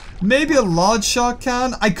that on. Maybe a large shark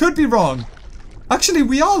can? I could be wrong. Actually,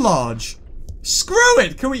 we are large. Screw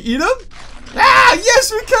it! Can we eat them? Ah,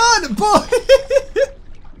 yes we can! Boy!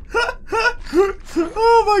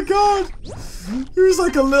 Oh my god! He was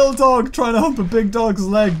like a little dog trying to hump a big dog's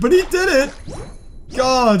leg, but he did it!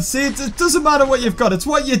 God, see, it doesn't matter what you've got, it's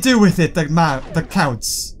what you do with it that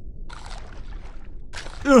counts.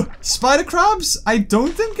 Ugh, spider crabs, I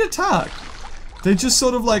don't think attack. They just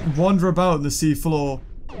sort of like wander about in the sea floor,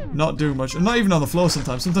 not doing much, and not even on the floor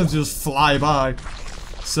sometimes. Sometimes they just fly by.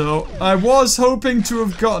 So, I was hoping to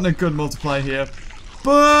have gotten a good multiplier here,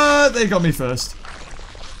 but they got me first.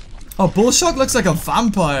 Oh, bull shark looks like a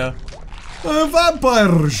vampire. A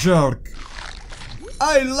vampire shark.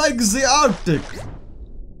 I like the Arctic.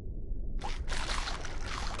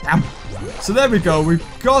 Damn. So there we go, we've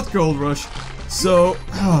got Gold Rush. So,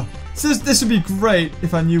 this would be great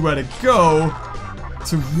if I knew where to go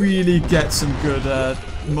to really get some good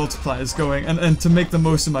multipliers going and to make the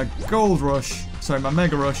most of my Gold Rush. Sorry, my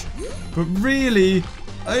Mega Rush. But really,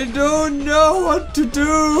 I don't know what to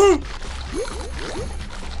do.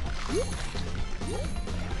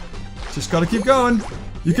 Just gotta keep going.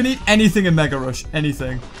 You can eat anything in Mega Rush.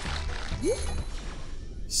 Anything.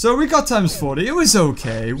 So we got times 40. It was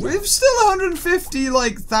okay. We've still 150,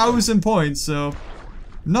 like, 1,000 points, so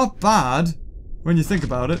not bad when you think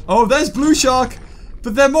about it. Oh, there's Blue Shark,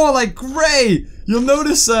 but they're more like grey. You'll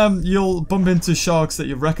notice you'll bump into sharks that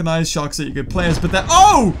you recognize, sharks that you could play as, but they're...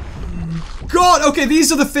 Oh! God! Okay,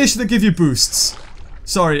 these are the fish that give you boosts.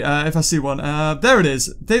 Sorry, if I see one. There it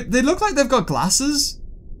is. They look like they've got glasses.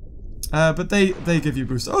 But they give you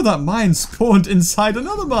boosts. Oh, that mine spawned inside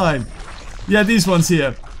another mine. Yeah, these ones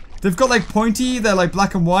here. They've got like pointy, they're like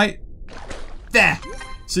black and white. There!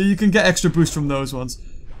 So you can get extra boost from those ones.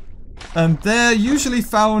 And they're usually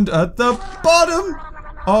found at the bottom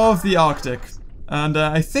of the Arctic. And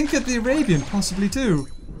I think at the Arabian possibly too.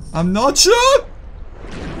 I'm not sure!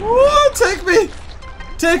 Whoa, take me!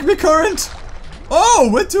 Take me, current! Oh,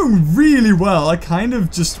 we're doing really well. I kind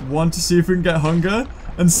of just want to see if we can get hunger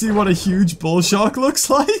and see what a huge bull shark looks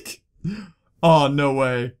like. Oh, no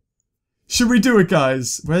way. Should we do it,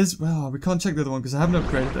 guys? Well, we can't check the other one because I haven't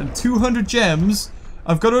upgraded. And 200 gems.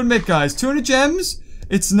 I've got to admit, guys, 200 gems?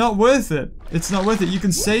 It's not worth it. It's not worth it. You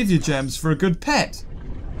can save your gems for a good pet.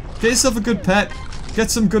 Get yourself a good pet. Get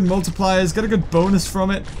some good multipliers. Get a good bonus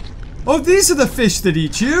from it. Oh, these are the fish that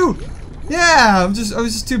eat you. Yeah, I was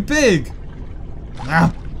just too big.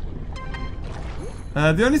 Ah.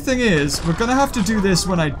 The only thing is, we're gonna have to do this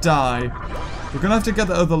when I die. We're gonna have to get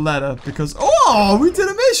the other letter because... Oh, we did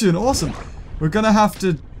a mission! Awesome. We're gonna have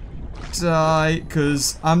to die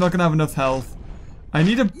because I'm not gonna have enough health. I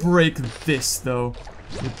need to break this, though.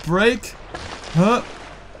 Break. Huh.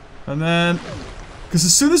 And then... Because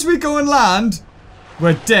as soon as we go and land,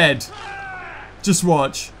 we're dead. Just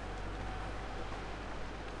watch.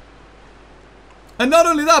 And not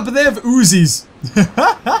only that, but they have Uzis.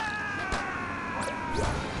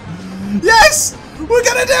 Yes! We're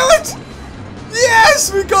gonna do it!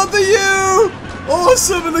 Yes! We got the U!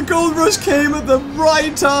 Awesome! And the gold rush came at the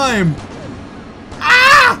right time.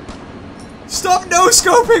 Ah! Stop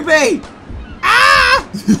no-scoping me! Ah!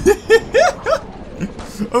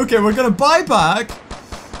 Okay, we're gonna buy back.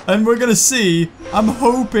 And we're gonna see. I'm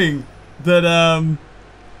hoping that, I'm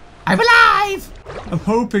alive! I'm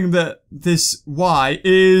hoping that this Y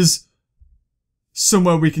is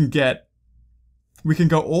somewhere we can get. We can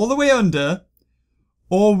go all the way under,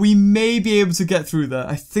 or we may be able to get through there.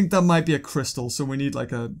 I think that might be a crystal, so we need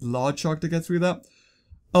like a large shark to get through that.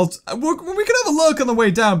 We can have a look on the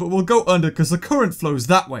way down, but we'll go under because the current flows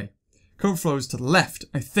that way. Current flows to the left,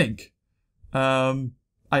 I think.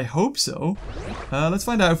 I hope so. Let's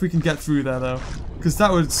find out if we can get through there though, because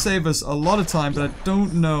that would save us a lot of time, but I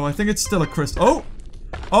don't know. I think it's still a crystal. Oh!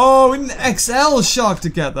 Oh, an XL shark to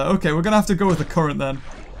get there. Okay, we're gonna have to go with the current then.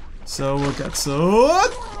 So we'll get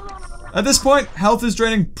at this point, health is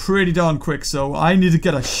draining pretty darn quick, so I need to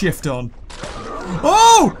get a shift on.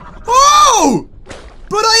 Oh! Oh!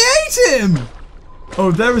 But I ate him!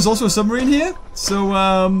 Oh, there is also a submarine here. So,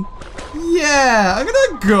 yeah, I'm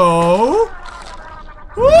gonna go.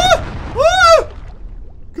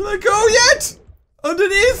 Can I go yet?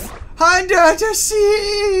 Underneath? Under to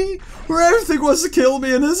sea! Where everything wants to kill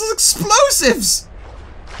me and there's explosives!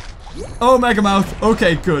 Oh, Mega Mouth.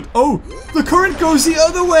 Okay, good. Oh, the current goes the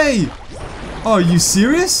other way! Oh, are you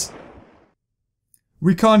serious?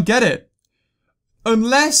 We can't get it.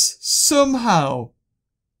 Unless, somehow,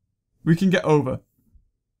 we can get over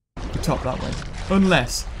the top that way.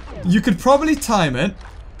 Unless. You could probably time it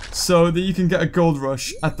so that you can get a gold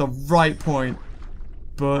rush at the right point.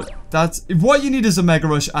 But that's... What you need is a Mega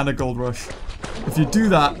Rush and a gold rush. If you do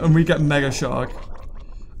that and we get Mega Shark.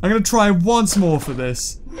 I'm gonna try once more for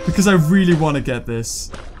this. Because I really want to get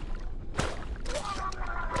this.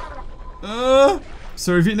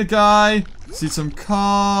 So we've eaten a guy. See some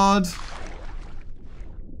card.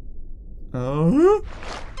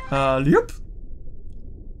 Yep.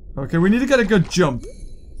 Okay, we need to get a good jump.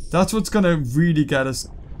 That's what's gonna really get us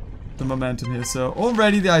the momentum here. So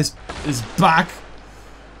already the ice is back.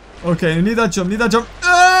 Okay, I need that jump,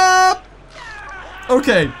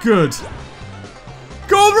 Okay, good.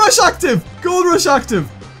 Gold rush active! Gold rush active!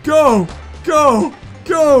 Go! Go!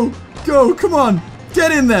 Go! Go! Come on!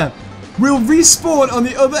 Get in there! We'll respawn on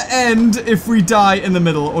the other end if we die in the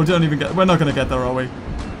middle, or don't even get... We're not gonna get there, are we?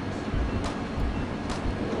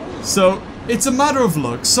 So, it's a matter of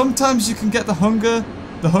luck. Sometimes you can get the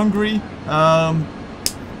hungry.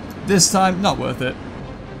 This time, not worth it.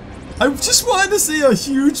 I just wanted to see a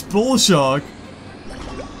huge bull shark.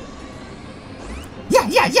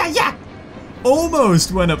 Yeah!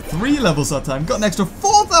 Almost went up 3 levels that time. Got an extra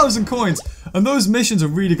 4,000 coins. And those missions are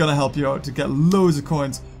really going to help you out to get loads of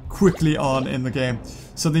coins quickly on in the game.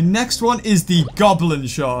 So the next one is the Goblin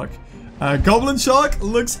Shark. Goblin Shark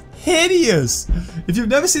looks hideous. If you've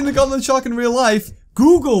never seen the Goblin Shark in real life,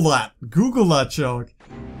 Google that. Google that shark.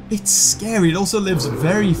 It's scary. It also lives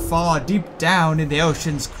very far deep down in the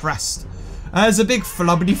ocean's crust. Has a big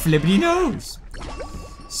flobbity-flibbity nose.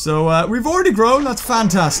 So, we've already grown. That's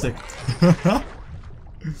fantastic.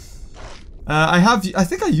 I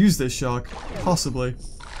think I used this shark. Possibly.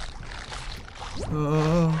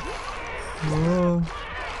 Come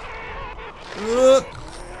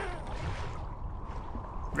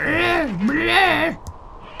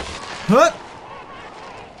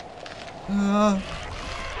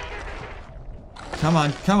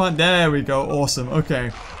on, come on. There we go. Awesome.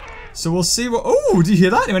 Okay. So we'll see what... Oh, did you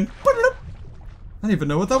hear that? It went... I don't even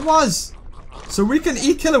know what that was. So we can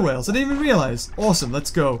eat killer whales. I didn't even realize. Awesome.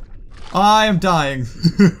 Let's go. I am dying.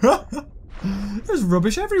 There's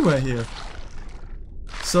rubbish everywhere here.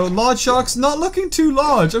 So large sharks not looking too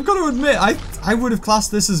large. I've got to admit, I would have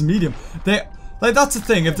classed this as medium. Like that's the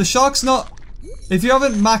thing. If the shark's not... If you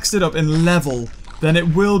haven't maxed it up in level, then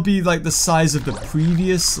it will be like the size of the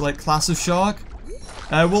previous like class of shark.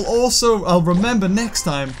 We'll also... I'll remember next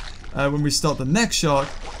time when we start the next shark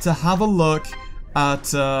to have a look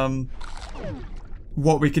at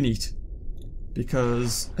what we can eat,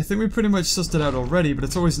 because I think we pretty much sussed it out already, but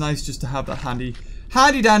it's always nice just to have that handy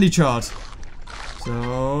dandy chart.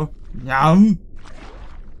 So yum.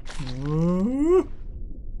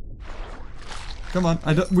 Come on,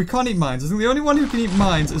 we can't eat mines. I think the only one who can eat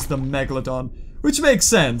mines is the Megalodon, Which makes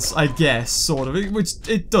sense, I guess, sort of. Which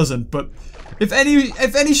it doesn't, but if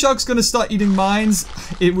any shark's gonna start eating mines,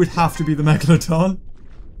 it would have to be the Megalodon.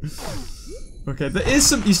 Okay, there is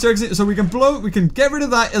some Easter eggs, so we can get rid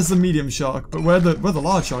of that as the medium shark, but we're the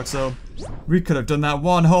large shark, so we could have done that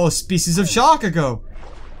one whole species of shark ago.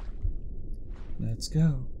 Let's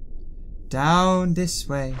go down this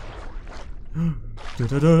way.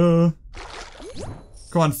 Da-da-da.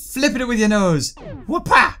 Come on, flip it with your nose.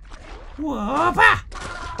 Whoop-a! Whoop-a!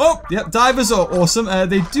 Oh, yep, divers are awesome.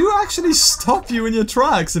 They do actually stop you in your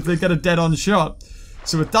tracks if they get a dead-on shot.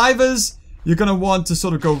 So with divers, you're gonna want to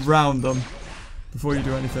sort of go round them before you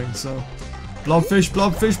do anything. So, blobfish,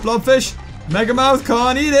 blobfish, blobfish. Mega mouth,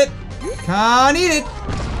 can't eat it. Can't eat it.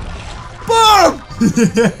 Boom!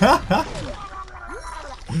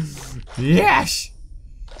 Yes.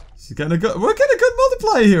 We're getting a good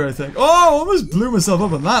multiplier here, I think. Oh, almost blew myself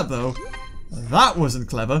up on that though. That wasn't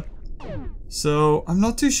clever. So I'm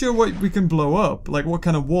not too sure what we can blow up, like what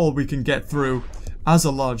kind of wall we can get through as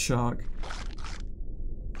a large shark.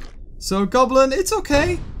 So goblin, it's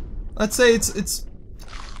okay. I'd say it's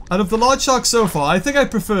out of the large sharks so far, I think I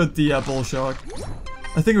preferred the bull shark.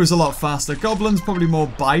 I think it was a lot faster. Goblin's probably more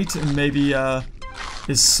bite and maybe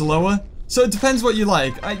is slower. So it depends what you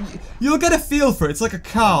like. You'll get a feel for it. It's like a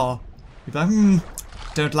car. You're like,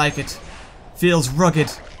 don't like it. Feels rugged.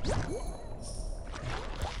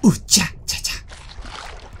 Ooh, cha, cha, cha.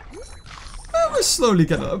 We're slowly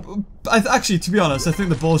getting... actually, to be honest, I think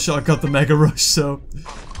the bull shark got the Mega Rush, so...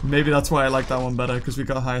 maybe that's why I like that one better, because we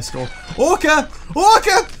got a higher score. Orca!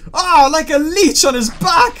 Orca! Ah, like a leech on his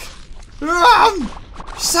back!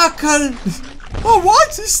 Suckle! Oh,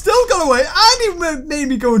 what? He still got away, and he made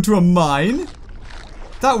me go into a mine.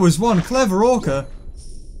 That was one clever orca.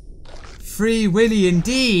 Free Willy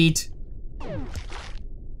indeed. Oh.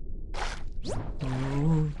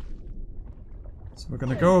 So we're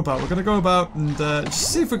gonna go about and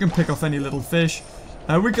just see if we can pick off any little fish.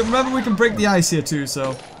 We can break the ice here too.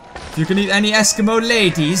 So if you can eat any Eskimo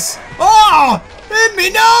ladies. Oh, in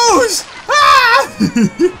me nose! Ah!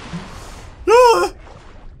 Oh!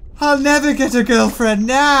 I'll never get a girlfriend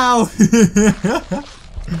now!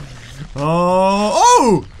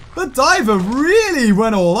 Oh! The diver really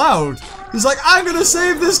went all out! He's like, I'm gonna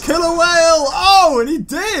save this killer whale! Oh, and he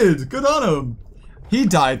did! Good on him! He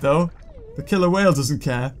died though. The killer whale doesn't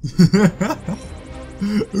care.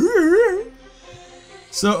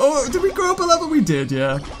 So, oh, did we go up a level? We did,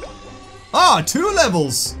 yeah. Ah, 2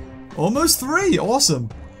 levels! Almost 3,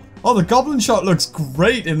 awesome. Oh, the goblin shot looks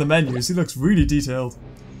great in the menus. He looks really detailed.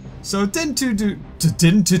 So didn't do too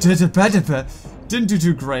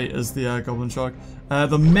great as the goblin shark.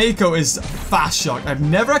 The Mako is fast shark. I've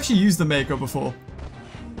never actually used the Mako before.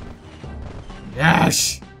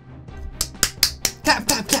 Yes. Tap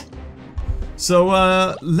tap tap.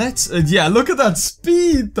 So let's yeah, look at that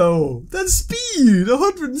speed though. That speed,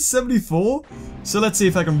 174. So let's see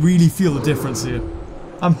if I can really feel the difference here.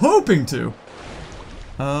 I'm hoping to.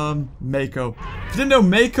 Mako. If you didn't know,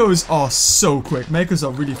 Makos are so quick. Makos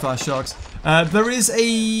are really fast sharks. There is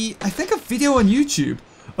I think a video on YouTube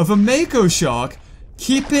of a Mako shark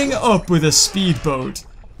keeping up with a speedboat.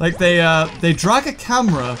 Like they drag a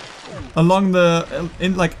camera along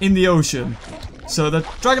in the ocean. So they're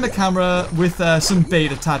dragging a camera with some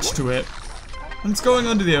bait attached to it. And it's going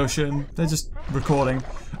under the ocean. They're just recording.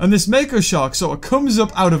 And this Mako shark sort of comes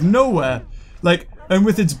up out of nowhere. Like, and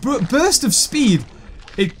with its burst of speed,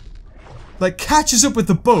 it like catches up with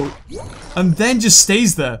the boat and then just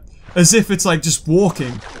stays there as if it's like just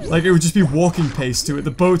walking. Like it would just be walking pace to it.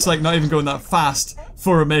 The boat's like not even going that fast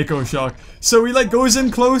for a Mako shark. So he like goes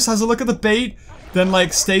in close, has a look at the bait, then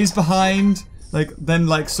like stays behind, then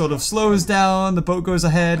like sort of slows down, the boat goes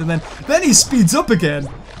ahead, and then he speeds up again.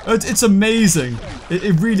 It's amazing.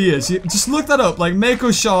 It really is. You just look that up, like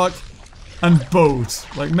Mako shark and boat.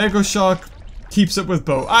 Like Mako shark keeps up with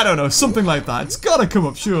boat. I don't know, something like that. It's gotta come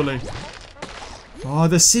up, surely. Oh,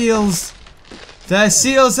 the seals. The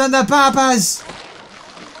seals and the babas.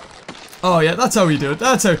 Oh yeah, that's how we do it.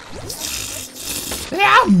 That's how.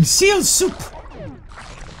 Yum! Seal soup!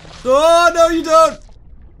 Oh, no you don't!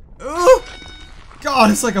 Oh!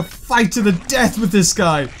 God, it's like a fight to the death with this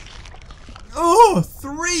guy. Oh,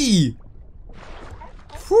 3!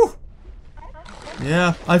 Whew.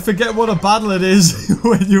 Yeah, I forget what a battle it is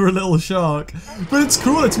when you're a little shark. But it's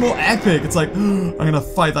cool, it's more epic. It's like, I'm gonna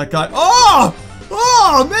fight that guy. Oh!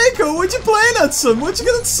 Oh, Mako, what'd you playing at, son? What'd you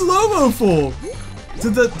get in slow-mo for?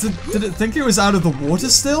 Did it think it was out of the water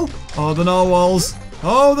still? Oh, the narwhals.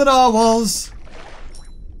 Oh, the narwhals.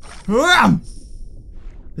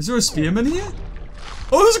 Is there a spearman here?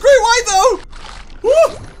 Oh, there's a great white, though!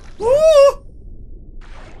 Woo! Woo!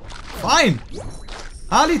 Fine.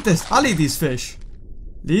 I'll eat this. I'll eat these fish.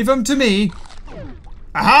 Leave them to me.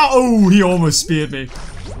 Aha! Oh, he almost speared me.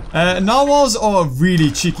 Narwhals are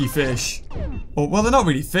really cheeky fish. Oh, well, they're not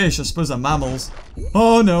really fish. I suppose they're mammals.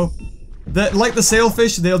 Oh, no. They're, like the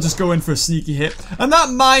sailfish, they'll just go in for a sneaky hit. And that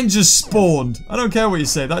mine just spawned. I don't care what you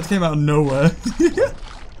say. That came out of nowhere.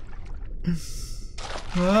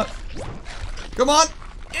 Come on.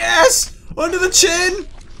 Yes! Under the chin.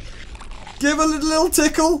 Give a little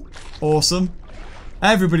tickle. Awesome.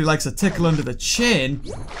 Everybody likes a tickle under the chin.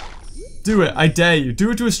 Do it. I dare you.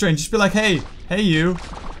 Do it to a stranger. Just be like, hey you.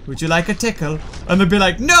 Would you like a tickle? And they'll be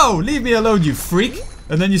like, no, leave me alone, you freak.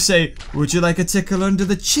 And then you say, would you like a tickle under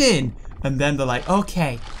the chin? And then they're like,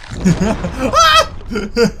 okay.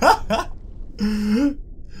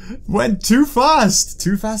 Went too fast.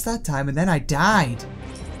 Too fast that time, and then I died.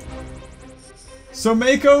 So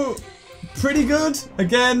Mako, pretty good.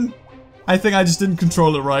 Again, I think I just didn't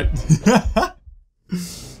control it right.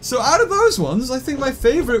 So out of those ones, I think my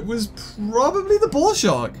favorite was probably the bull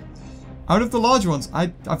shark. Out of the large ones,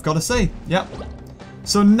 I've got to say, yep.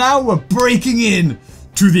 So now we're breaking in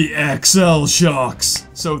to the XL sharks.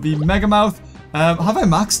 So the Mega Mouth, have I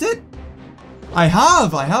maxed it? I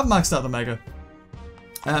have maxed out the Mega.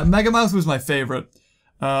 Mega Mouth was my favorite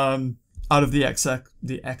out of the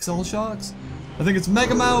XL sharks. I think it's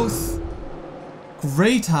Mega Mouth,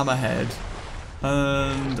 Great Hammerhead,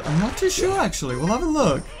 and I'm not too sure actually. We'll have a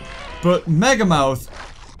look. But Mega Mouth,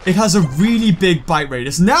 it has a really big bite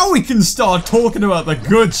radius. Now we can start talking about the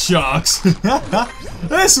good sharks.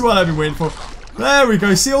 This is what I've been waiting for. There we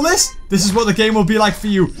go. See all this? This is what the game will be like for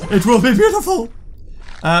you. It will be beautiful.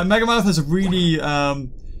 Mega Mouth has a really,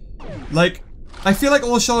 like, I feel like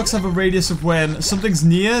all sharks have a radius of when something's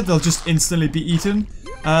near, they'll just instantly be eaten.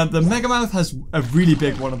 The Mega Mouth has a really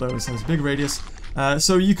big one of those. Has a big radius.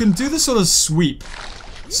 So you can do this sort of sweep.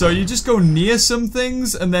 So you just go near some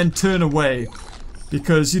things and then turn away.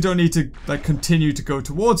 Because you don't need to like continue to go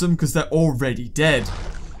towards them because they're already dead.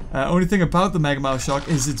 Only thing about the Mega Mouth shark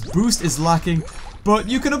is its boost is lacking, but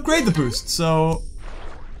you can upgrade the boost. So,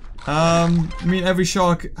 I mean every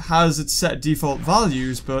shark has its set default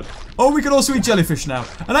values, but oh, we can also eat jellyfish now.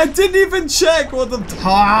 And I didn't even check what the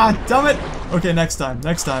damn it. Okay, next time.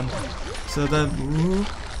 So then, ooh,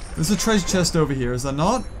 there's a treasure chest over here, is there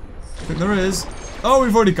not? I think there is. Oh,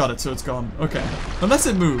 we've already got it, so it's gone. Okay, unless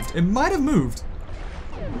it moved. It might have moved.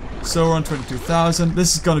 So we're on 22,000.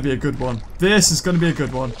 This is going to be a good one. This is going to be a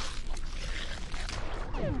good one.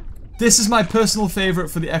 This is my personal favorite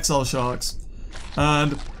for the XL sharks.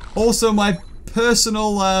 And also my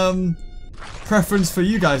personal preference for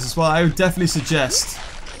you guys as well. I would definitely suggest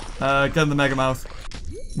getting the Mega Mouth.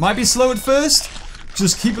 Might be slow at first.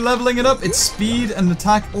 Just keep leveling it up. Its speed and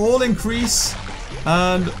attack all increase.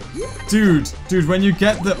 And dude, when you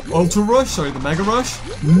get the Ultra Rush, sorry, the Mega Rush,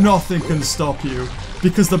 nothing can stop you.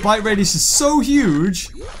 Because the bite radius is so huge,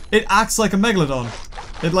 it acts like a Megalodon.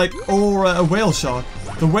 Or a whale shark.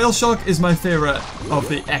 The whale shark is my favorite of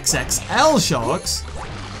the XXL sharks.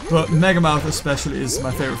 But Mega Mouth especially is my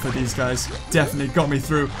favorite for these guys. Definitely got me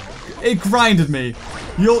through. It grinded me.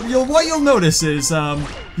 What you'll notice is,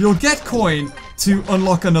 you'll get coin to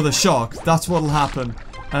unlock another shark. That's what'll happen.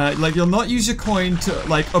 You'll not use your coin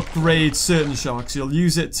to, upgrade certain sharks. You'll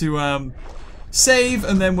use it to, save,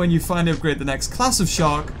 and then when you finally upgrade the next class of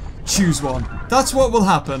shark, choose one. That's what will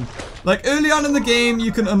happen. Like, early on in the game,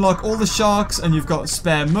 you can unlock all the sharks, and you've got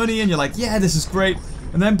spare money, and you're like, yeah, this is great.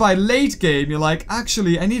 And then by late game, you're like,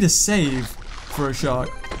 actually, I need a save for a shark.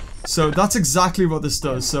 So that's exactly what this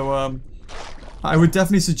does. So, I would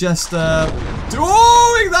definitely suggest, doing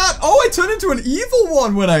that! Oh, I turned into an evil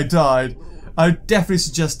one when I died! I would definitely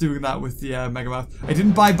suggest doing that with the Mega Mouth. I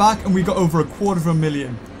didn't buy back, and we got over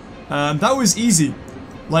 250,000. That was easy.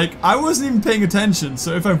 Like, I wasn't even paying attention,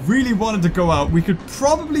 so if I really wanted to go out, we could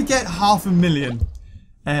probably get 500,000.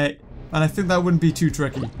 And I think that wouldn't be too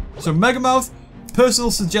tricky. So Mega Mouth, personal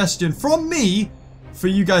suggestion from me for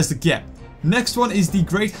you guys to get. Next one is the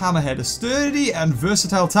Great Hammerhead, a sturdy and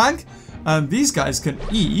versatile tank. And these guys can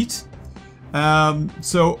eat,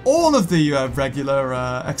 so all of the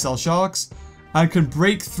regular XL sharks, and can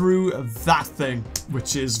break through that thing,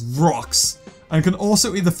 which is rocks. And can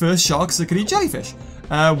also eat the first sharks that can eat jellyfish.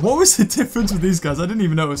 What was the difference with these guys? I didn't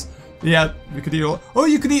even notice. Yeah, we could eat all... Oh,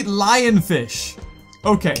 you could eat lionfish.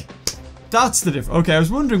 Okay. That's the difference. Okay, I was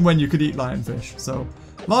wondering when you could eat lionfish. So,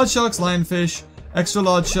 large sharks, lionfish. Extra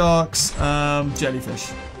large sharks,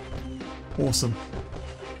 jellyfish. Awesome.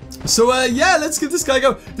 So, yeah, let's give this guy a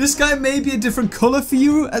go. This guy may be a different color for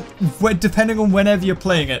you, depending on whenever you're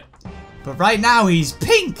playing it. But right now, he's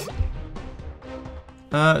pink.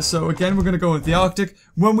 So again, we're going to go with the Arctic.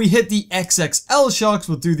 When we hit the XXL sharks,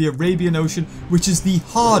 we'll do the Arabian Ocean, which is the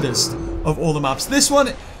hardest of all the maps. This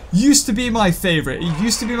one used to be my favorite. It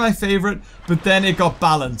used to be my favorite, but then it got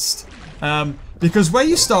balanced. Because where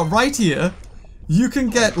you start right here, you can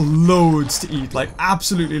get loads to eat, like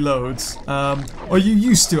absolutely loads. Or you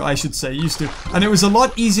used to, I should say, used to. And it was a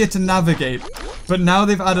lot easier to navigate. But now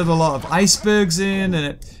they've added a lot of icebergs in, and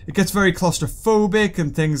it gets very claustrophobic,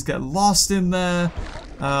 and things get lost in there.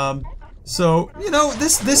 So, you know,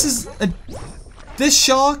 this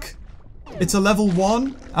shark, it's a level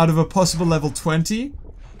 1 out of a possible level 20.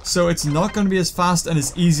 So it's not going to be as fast and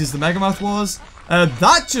as easy as the Megamouth was.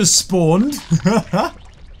 That just spawned.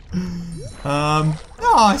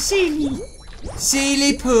 Oh, silly.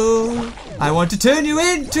 Silly poo. I want to turn you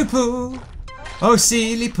into poo. Oh,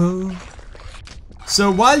 silly poo. So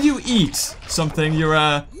while you eat something,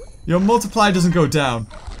 your multiplier doesn't go down.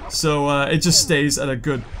 So it just stays at a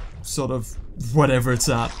good sort of whatever it's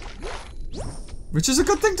at. Which is a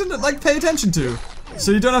good thing to like pay attention to.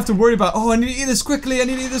 So you don't have to worry about, oh, I need to eat this quickly, I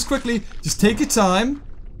need to eat this quickly. Just take your time.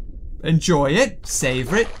 Enjoy it.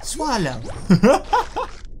 Savor it. Swallow.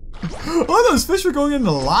 Oh, those fish were going in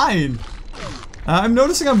the line. I'm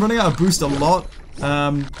noticing I'm running out of boost a lot.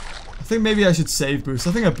 I think maybe I should save boost.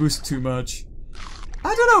 I think I boost too much.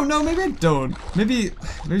 I don't know. No, maybe I don't. Maybe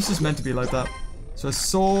it's just meant to be like that. So I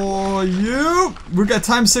saw you. We'll get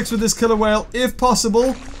 ×6 with this killer whale if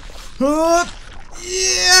possible.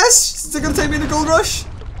 Yes! Is it gonna take me in the gold rush?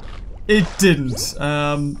 It didn't.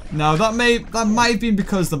 Now that might have been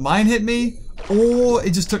because the mine hit me, or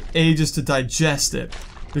it just took ages to digest it.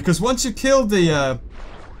 Because once you kill the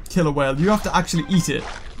killer whale, you have to actually eat it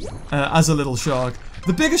as a little shark.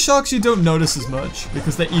 The bigger sharks you don't notice as much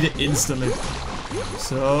because they eat it instantly.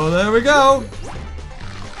 So there we go.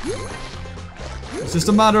 It's just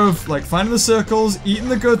a matter of like finding the circles, eating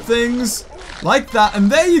the good things, like that,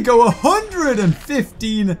 and there you go,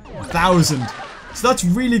 115,000. So that's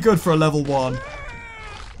really good for a level 1.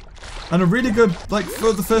 And a really good, like,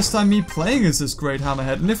 for the first time me playing as this great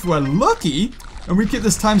hammerhead. And if we're lucky, and we keep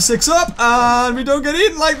this ×6 up, and we don't get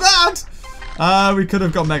eaten like that, we could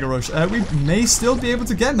have got Mega Rush. We may still be able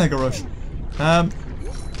to get Mega Rush. Damn,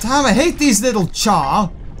 I hate these little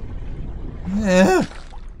char. Yeah.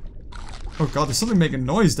 Oh god, there's something making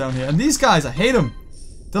noise down here. And these guys, I hate them.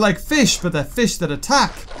 They're like fish, but they're fish that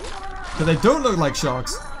attack. But they don't look like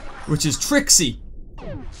sharks, which is tricksy.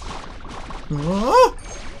 Oh.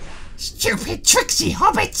 Stupid tricksy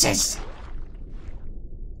hobbitses.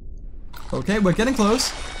 Okay, we're getting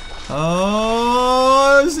close.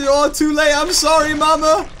 Oh, too late. I'm sorry,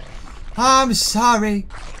 Mama. I'm sorry.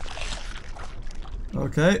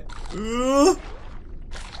 Okay.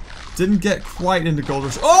 Didn't get quite into Gold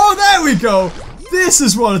Rush. Oh, there we go. This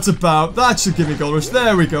is what it's about. That should give me Gold Rush.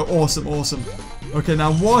 There we go. Awesome, awesome. Okay,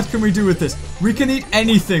 now what can we do with this? We can eat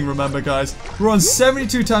anything, remember, guys. We're on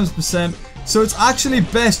 72%. So it's actually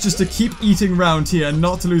best just to keep eating around here and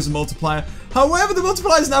not to lose a multiplier. However, the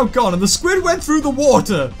multiplier is now gone and the squid went through the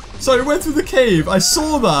water. Sorry, it went through the cave. I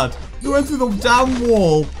saw that. It went through the damn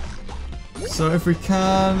wall. So if we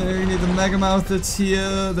can, we need the Megamouth that's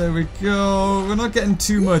here. There we go. We're not getting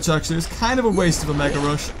too much, actually. It's kind of a waste of a Mega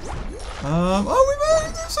Rush.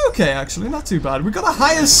 It's okay, actually. Not too bad. We got a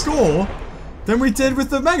higher score than we did with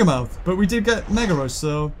the Megamouth. But we did get Mega Rush,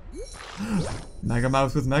 so...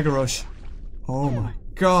 Megamouth with Mega Rush. Oh my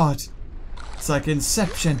god. It's like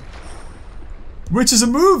Inception. Which is a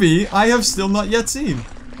movie I have still not yet seen.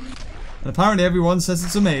 And apparently everyone says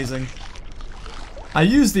it's amazing. I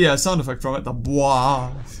used the sound effect from it, the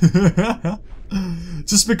boah.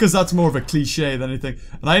 Just because that's more of a cliche than anything.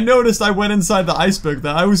 And I noticed I went inside the iceberg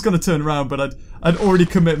there. I was going to turn around, but I'd already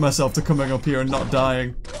commit myself to coming up here and not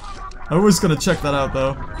dying. I was going to check that out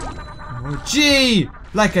though. Oh, G!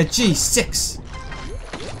 Like a G6.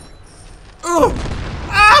 Oh!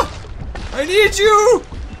 Ah! I need you!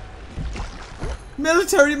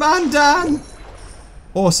 Military man Dan!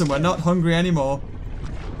 Awesome, we're not hungry anymore.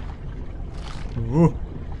 Ooh.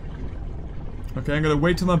 Okay, I'm gonna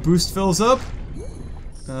wait till my boost fills up.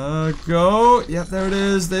 Go. Yep, there it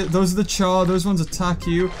is. Those are the char. Those ones attack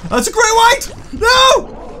you. That's a great white! No!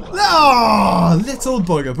 No! Little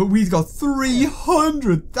bugger. But we've got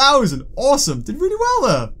 300,000. Awesome. Did really well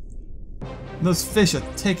there. And those fish are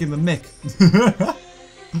taking the mick.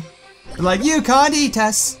 They're like, you can't eat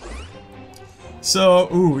us.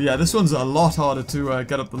 So, ooh, yeah, this one's a lot harder to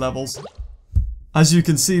get up the levels. As you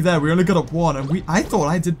can see there, we only got up 1, and I thought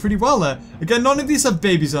I did pretty well there. Again, none of these have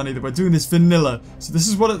babies on either. We're doing this vanilla. So this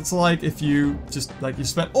is what it's like if you just, like, you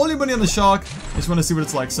spent all your money on the shark. I just want to see what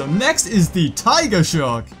it's like. So next is the tiger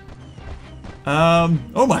shark.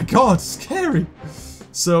 Oh my god, scary.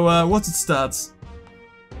 So, what's its stats?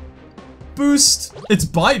 Boost. It's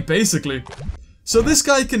bite, basically. So this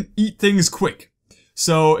guy can eat things quick.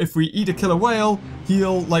 So if we eat a killer whale,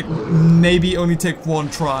 he'll, like, maybe only take one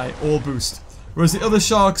try or boost. Whereas the other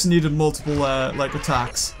sharks needed multiple, like,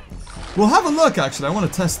 attacks. We'll have a look, actually. I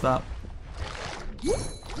want to test that.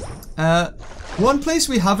 One place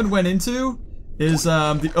we haven't went into is,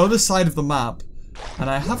 the other side of the map. And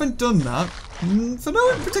I haven't done that for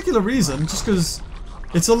no particular reason, just because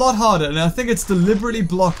it's a lot harder, and I think it's deliberately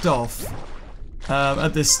blocked off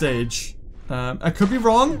at this stage. I could be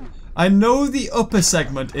wrong. I know the upper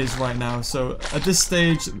segment is right now, so at this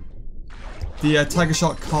stage, the tiger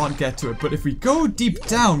shark can't get to it. But if we go deep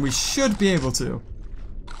down, we should be able to.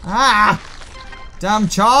 Ah! Damn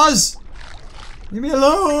Chars! Leave me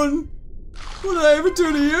alone! What did I ever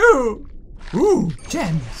do to you? Ooh,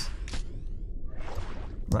 gems!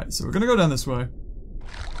 Right, so we're gonna go down this way.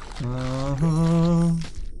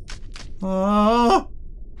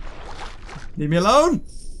 Leave me alone!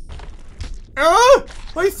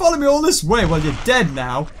 Why are you following me all this way? Well, you're dead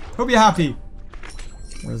now. Hope you're happy.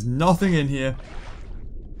 There's nothing in here.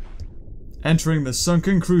 Entering the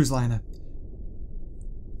sunken cruise liner.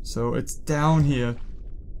 So it's down here.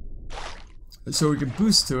 So we can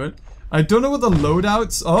boost to it. I don't know what the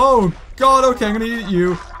loadouts. Oh god, okay, I'm gonna eat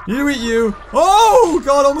you. Need to eat you. Oh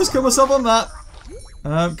god, almost killed myself on that.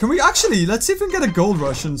 Can we actually, let's see if we can get a gold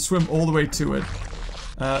rush and swim all the way to it.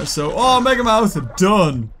 Oh, Mega Mouth,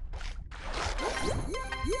 done.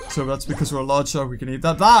 So that's because we're a large shark, we can eat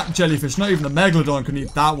that. That jellyfish, not even the Megalodon can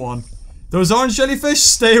eat that one. Those orange jellyfish,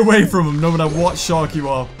 stay away from them, no matter what shark you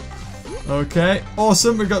are. Okay,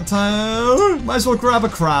 awesome, we got time. Might as well grab a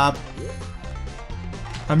crab.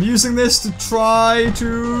 I'm using this to try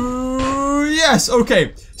to... Yes,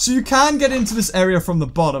 okay. So you can get into this area from the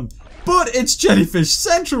bottom, but it's jellyfish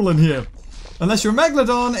central in here. Unless you're a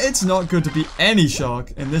Megalodon, it's not good to be any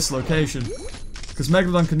shark in this location. Because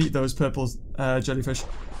Megalodon can eat those purple jellyfish.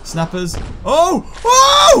 Snappers. Oh!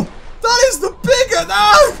 Oh! That is the bigger...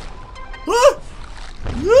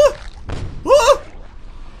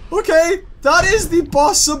 Okay, that is the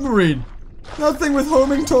boss submarine. That thing with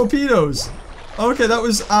homing torpedoes. Okay, that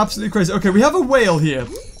was absolutely crazy. Okay, we have a whale here.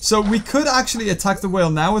 So we could actually attack the whale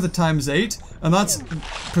now with a ×8. And that's...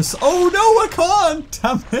 Oh no, I can't!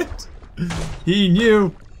 Damn it. He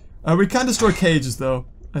knew. We can destroy cages though,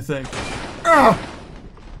 I think.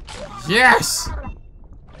 Yes!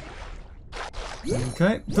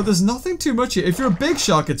 Okay, but there's nothing too much here. If you're a big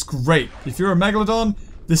shark, it's great. If you're a Megalodon,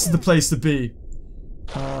 this is the place to be.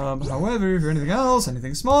 However, if you're anything else,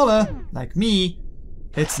 anything smaller, like me,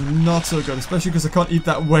 it's not so good, especially because I can't eat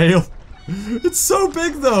that whale. It's so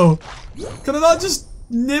big though. Can I not just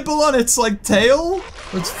nibble on its like tail?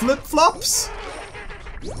 Or its flip-flops?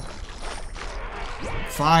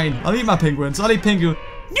 Fine, I'll eat my penguins. I'll eat penguin.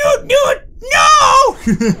 No!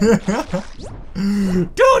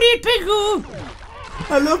 Don't eat Pingu!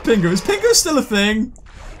 I love Pingu. Is Pingu still a thing?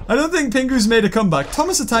 I don't think Pingu's made a comeback.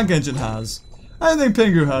 Thomas the Tank Engine has. I don't think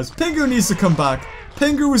Pingu has. Pingu needs to come back.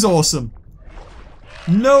 Pingu is awesome.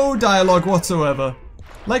 No dialogue whatsoever.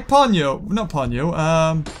 Like Ponyo. Not Ponyo.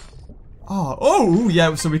 Oh,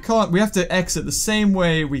 yeah, so we have to exit the same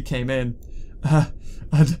way we came in.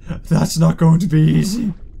 And that's not going to be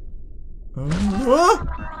easy. We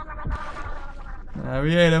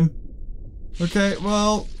ate him. Okay,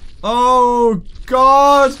 well... Oh,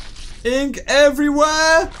 God! Ink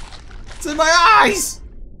everywhere! It's in my eyes!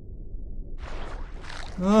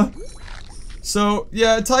 So,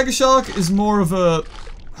 yeah, Tiger Shark is more of a...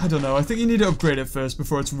 I don't know, I think you need to upgrade it first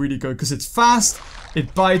before it's really good, because it's fast,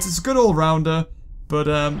 it bites, it's a good all-rounder, but,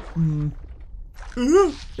 it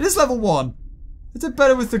is level 1. I did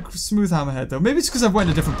better with the smooth hammerhead, though. Maybe it's because I've went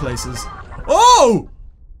to different places. Oh!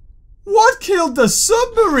 What killed the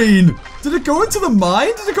submarine? Did it go into the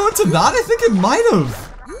mine? Did it go into that? I think it might have.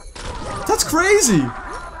 That's crazy.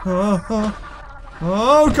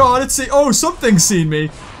 Oh god, it's oh, something's seen me.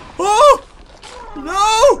 Oh!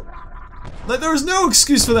 No! Like, there is no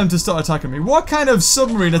excuse for them to start attacking me. What kind of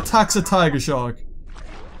submarine attacks a tiger shark?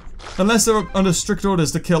 Unless they're under strict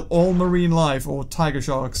orders to kill all marine life or tiger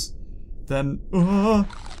sharks. Then,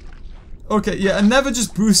 okay, yeah, and never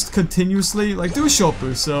just boost continuously. Like, do a short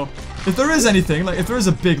boost, so if there is anything, like if there is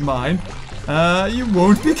a big mine, you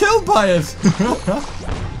won't be killed by it.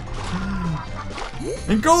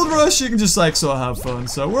 In Gold Rush, you can just, like, sort of have fun.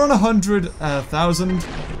 So we're on 100,000.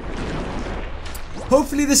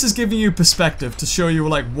 Hopefully this is giving you perspective to show you,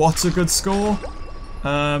 like, what's a good score.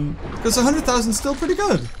 Because 100,000 is still pretty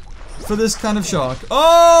good for this kind of shark.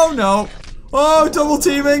 Oh, no. Oh, double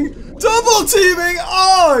teaming. Double teaming!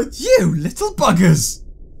 Oh, you little buggers!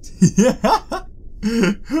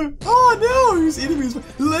 Oh no, he was eating me.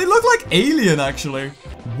 They look like alien, actually.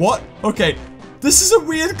 What? Okay, this is a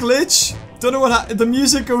weird glitch. Don't know what happened. The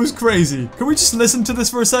music goes crazy. Can we just listen to this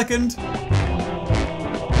for a second?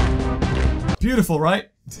 Beautiful, right?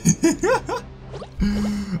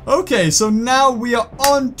 Okay, so now we are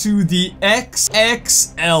on to the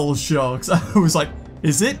XXL sharks. I was like,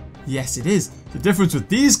 is it? Yes, it is. The difference with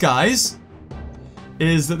these guys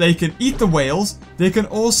is that they can eat the whales, they can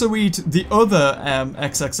also eat the other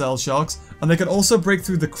XXL sharks, and they can also break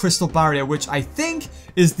through the crystal barrier, which I think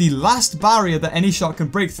is the last barrier that any shark can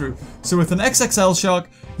break through. So with an XXL shark,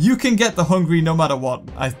 you can get the hungry no matter what,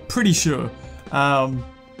 I'm pretty sure.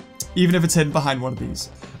 Even if it's hidden behind one of these.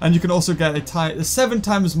 And you can also get a 7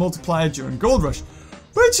 times multiplier during Gold Rush,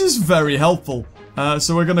 which is very helpful.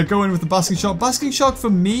 So we're going to go in with the basking shark. Basking shark for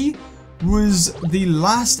me was the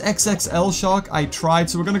last XXL shark I tried,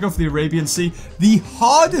 so we're going to go for the Arabian Sea. The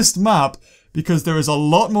hardest map, because there is a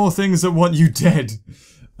lot more things that want you dead.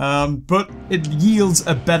 But it yields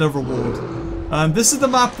a better reward. And this is the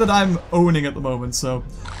map that I'm owning at the moment, so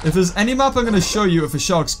if there's any map I'm going to show you if a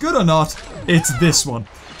shark's good or not, it's this one.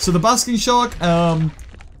 So the basking shark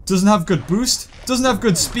doesn't have good boost, doesn't have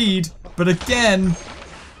good speed, but again,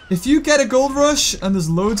 if you get a gold rush and there's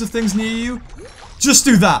loads of things near you, just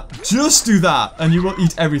do that. Just do that, and you will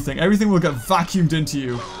eat everything. Everything will get vacuumed into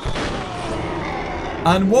you.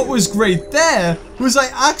 And what was great there was I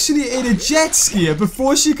actually ate a jet skier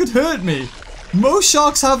before she could hurt me. Most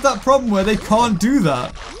sharks have that problem where they can't do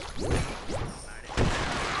that.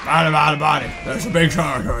 Body. There's a big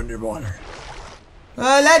shark on your water.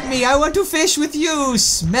 Let me. I want to fish with you,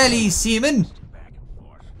 smelly seaman.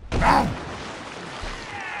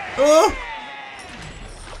 Oh.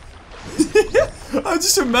 I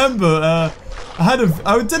just remember,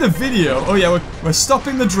 I did a video. Oh yeah, we're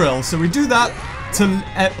stopping the drill, so we do that to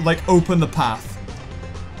like open the path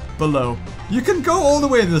below. You can go all the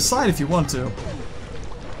way to the side if you want to.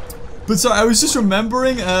 But so I was just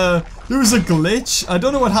remembering, there was a glitch. I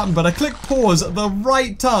don't know what happened, but I clicked pause at the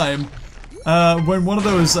right time when one of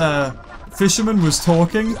those fishermen was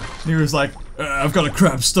talking, and he was like, "I've got a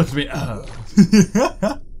crab stuck to me."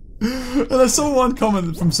 And I saw one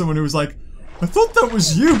comment from someone who was like, "I thought that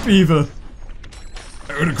was you, Beaver."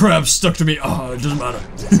 "I got a crab stuck to me." Oh, it doesn't matter.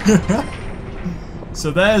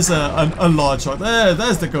 So there's a large shark.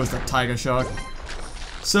 There's the ghost, that tiger shark.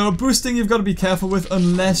 So boosting you've got to be careful with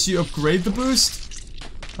unless you upgrade the boost.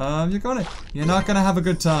 You're not gonna have a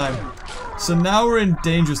good time. So now we're in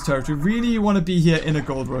dangerous territory. Really, you want to be here in a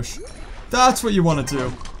gold rush. That's what you want to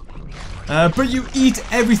do. But you eat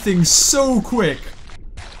everything so quick.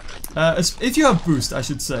 If you have boost, I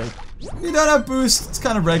should say. If you don't have boost, it's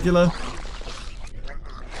kind of regular.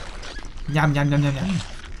 Yum yum yum yum yum.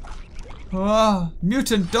 Oh,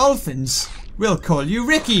 mutant dolphins. We'll call you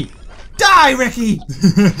Ricky. Die, Ricky!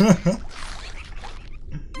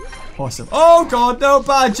 Awesome. Oh god, no,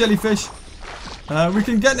 bad jellyfish. We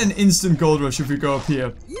can get an instant gold rush if we go up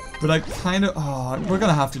here. But I kind of... Oh, we're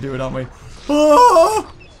gonna have to do it, aren't we? Oh!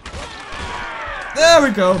 There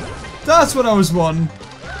we go. That's what I was wanting.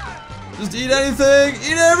 Just eat anything,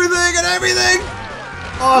 eat everything, and everything!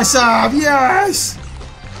 Awesome, yes!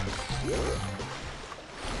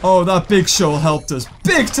 Oh, that big shoal helped us.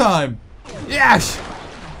 Big time! Yes!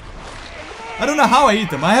 I don't know how I eat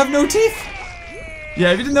them. I have no teeth.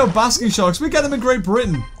 Yeah, if you didn't know basking sharks, we get them in Great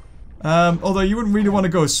Britain. Although you wouldn't really want to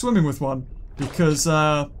go swimming with one because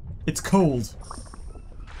it's cold.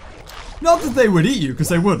 Not that they would eat you, because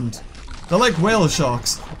they wouldn't. They're like whale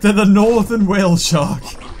sharks. They're the northern whale shark.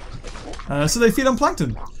 So they feed on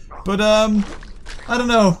plankton. But I don't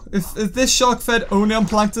know. If this shark fed only on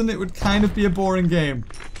plankton, it would kind of be a boring game.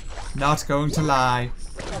 Not going to lie.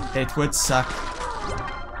 It would suck.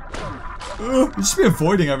 You should be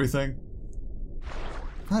avoiding everything.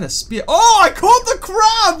 I had a spear. Oh, I caught the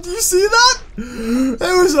crab! Do you see that? It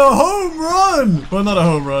was a home run! Well, not a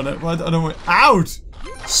home run. I don't know. Out!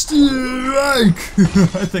 Strike!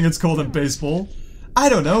 I think it's called in baseball. I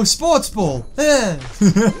don't know. Sports ball.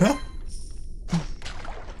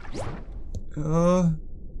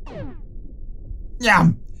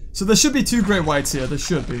 Yum! So there should be 2 great whites here. There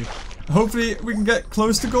should be. Hopefully we can get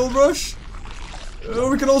close to Gold Rush.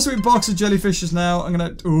 We can also eat box of jellyfishes now. I'm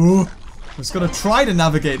just gonna try to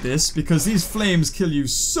navigate this because these flames kill you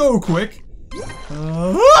so quick.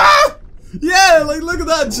 Yeah, like look at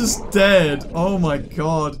that, just dead. Oh my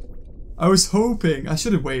god. I was hoping. I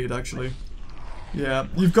should have waited actually. Yeah,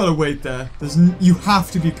 you've got to wait there. You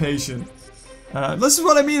have to be patient. This is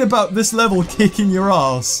what I mean about this level kicking your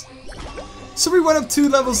ass. So we went up 2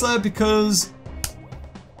 levels there because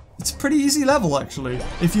it's a pretty easy level, actually.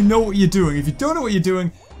 If you know what you're doing. If you don't know what you're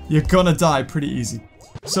doing, you're gonna die pretty easy.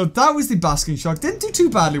 So that was the basking shark. Didn't do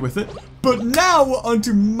too badly with it. But now we're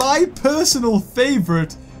onto my personal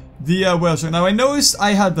favorite, the whale shark. Now I noticed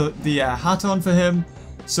I had the hat on for him.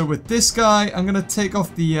 So with this guy, I'm gonna take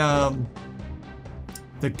off the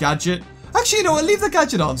gadget. Actually, you know what? Leave the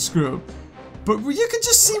gadget on. Screw it. But you can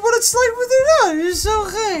just see what it's like with it on. It's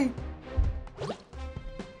okay.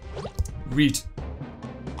 Read.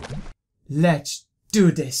 Let's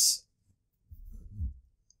do this.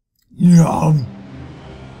 Yum.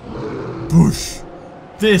 Bush.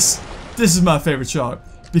 This is my favorite shark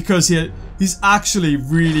because he's actually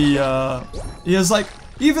really he has like,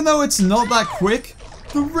 even though it's not that quick,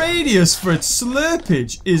 the radius for its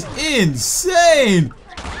slurpage is insane.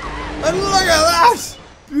 And look at that!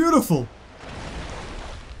 Beautiful.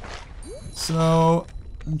 So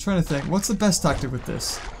I'm trying to think, what's the best tactic with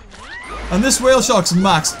this? And this whale shark's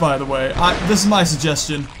maxed, by the way. This is my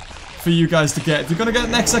suggestion for you guys to get. If you're gonna get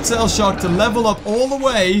an XXL shark to level up all the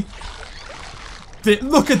way.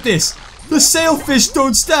 Look at this. The sailfish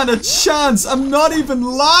don't stand a chance. I'm not even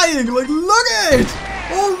lying. Like, look at it.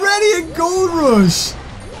 Already a gold rush.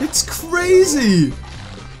 It's crazy.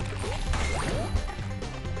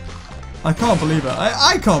 I can't believe it.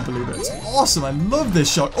 I can't believe it. It's awesome. I love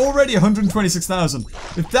this shark. Already 126,000.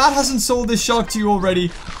 If that hasn't sold this shark to you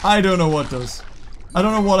already, I don't know what does. I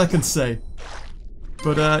don't know what I can say.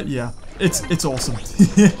 But yeah, it's awesome.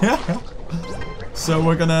 So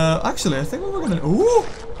we're gonna, actually, I think what we're gonna, ooh,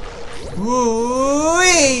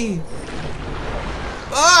 ooh,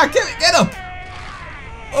 ah, get up.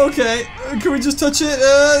 Okay, can we just touch it?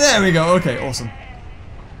 There we go. Okay, awesome.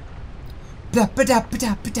 Wee.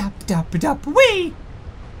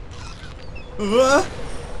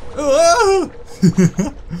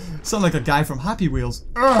 Sound like a guy from Happy Wheels.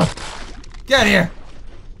 Get here.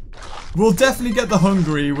 We'll definitely get the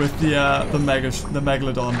hungry with the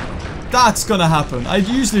Megalodon. That's gonna happen. I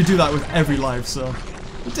usually do that with every life, so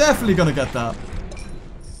we're definitely gonna get that.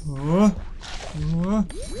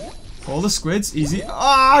 All the squids, easy.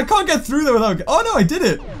 Ah, I can't get through there without. Oh no, I did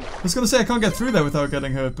it. I was gonna say I can't get through there without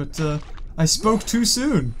getting hurt, but I spoke too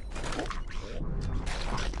soon.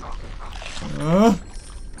 Off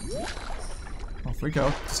we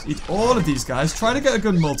go. Just eat all of these guys. Try to get a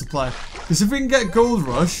good multiplier. Because if we can get Gold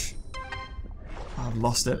Rush. I've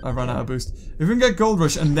lost it. I ran out of boost. If we can get Gold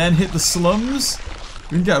Rush and then hit the slums,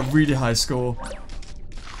 we can get a really high score.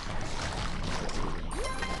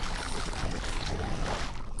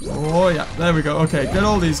 Oh yeah, there we go. Okay, get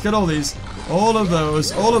all these, get all these. All of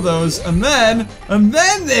those, and then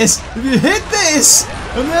this! If you hit this,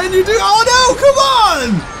 and then you do, oh no, come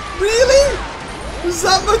on! Really? Is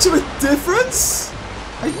that much of a difference?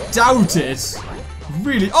 I doubt it.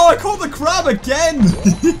 Really? Oh, I caught the crab again!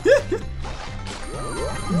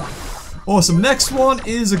 Awesome, next one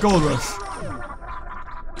is a Gold Rush.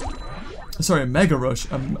 Sorry, a Mega Rush.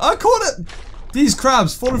 I caught it! These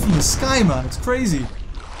crabs falling from the sky, man, it's crazy.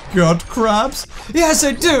 Got crabs? Yes,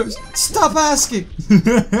 I do! Stop asking!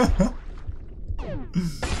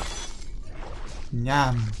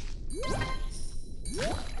 Yum.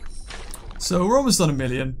 So, we're almost on 1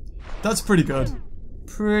 million. That's pretty good.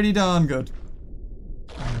 Pretty darn good.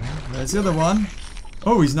 There's the other one.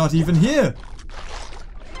 Oh, he's not even here.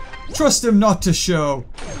 Trust him not to show.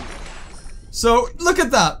 So, look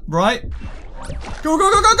at that, right? Go,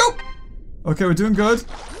 go, go, go, go! Okay, we're doing good.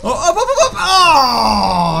 Oh, up, up, up, up!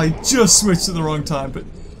 Oh, I just switched at the wrong time. But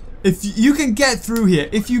if you can get through here,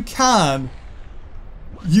 if you can,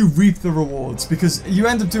 you reap the rewards. Because you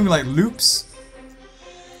end up doing, like, loops.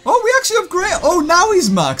 Oh, we actually upgrade. Oh, now he's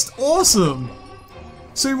maxed. Awesome.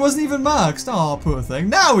 So he wasn't even maxed. Oh, poor thing.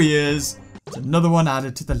 Now he is. There's another one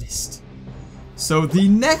added to the list. So the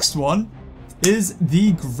next one is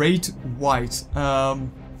the Great White.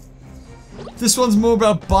 This one's more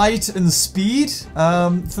about bite and speed.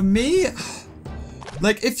 For me,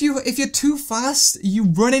 like if you're too fast, you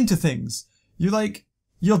run into things.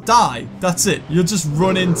 You'll die. That's it. You'll just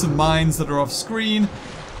run into mines that are off screen.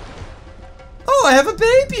 Oh, I have a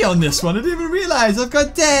baby on this one. I didn't even realize I've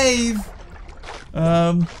got Dave.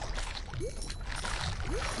 Yeah,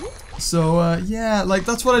 like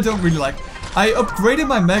that's what I don't really like. I upgraded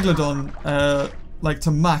my Megalodon, like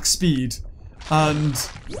to max speed, and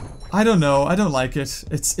I don't know, I don't like it.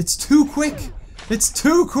 It's too quick. It's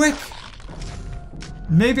too quick.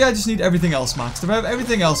 Maybe I just need everything else maxed. If I have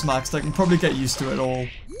everything else maxed, I can probably get used to it all.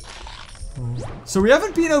 So we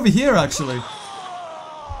haven't been over here, actually.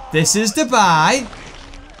 This is Dubai.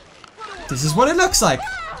 This is what it looks like.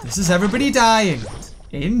 This is everybody dying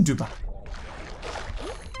in Dubai.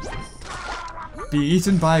 being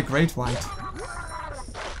eaten by a great white.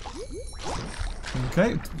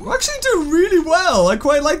 Okay, we actually do really well. I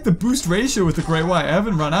quite like the boost ratio with the great white. I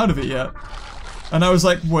haven't run out of it yet. And I was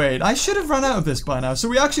like, wait, I should have run out of this by now. So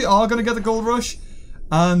we actually are going to get the gold rush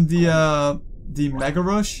and the mega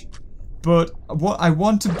rush. But what I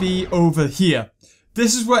want to be over here.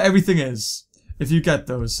 This is where everything is, if you get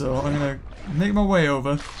those. So I'm going to make my way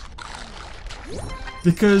over.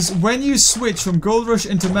 Because when you switch from gold rush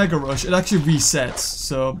into mega rush, it actually resets.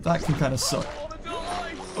 So that can kind of suck.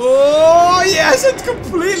 Oh, yes, it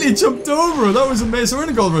completely jumped over it. That was amazing. So we're in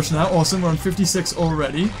a gold rush now. Awesome, we're on 56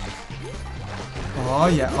 already. Oh,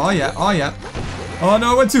 yeah, oh, yeah, oh, yeah. Oh,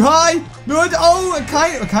 no, it went too high. No, it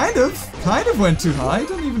kind of went too high. I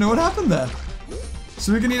don't even know what happened there.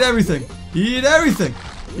 So we can eat everything. Eat everything.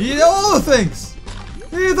 Eat all the things.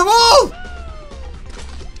 Eat them all.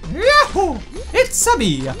 Yahoo! It's a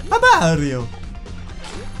me, a Mario.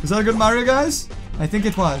 Is that a good Mario, guys? I think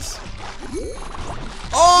it was.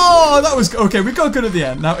 Oh, that was... Okay, we got good at the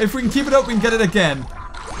end. Now, if we can keep it up, we can get it again.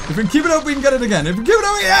 If we can keep it up, we can get it again. If we keep it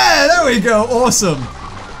up... Yeah, there we go. Awesome.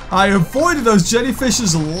 I avoided those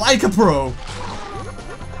jellyfishes like a pro.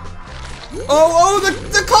 Oh,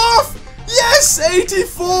 the calf! Yes,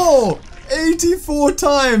 84! 84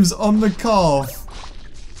 times on the calf.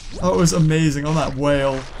 That was amazing on that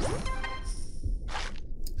whale.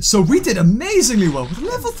 So we did amazingly well with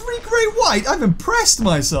level 3 great white. I've impressed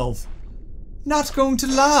myself. Not going to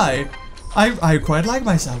lie. I quite like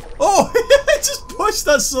myself. Oh, I just pushed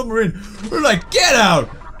that submarine. We're like, get out.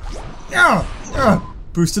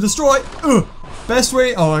 Boost to destroy. Best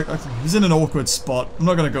way. Oh, he's in an awkward spot. I'm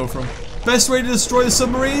not going to go for him. Best way to destroy the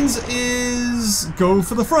submarines is go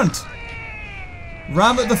for the front.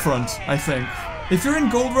 Ram at the front, I think. If you're in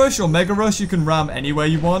Gold Rush or Mega Rush, you can ram anywhere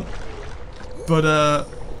you want. But,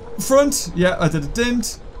 front. Yeah, I did a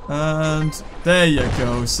dint. And there you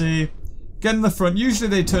go. See? Get in the front. Usually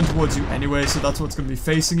they turn towards you anyway, so that's what's going to be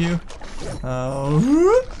facing you.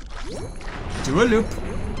 Do a loop.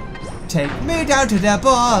 Take me down to the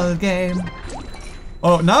ball game.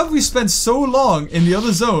 Oh, now that we spent so long in the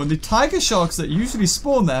other zone, the tiger sharks that usually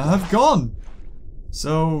spawn there have gone.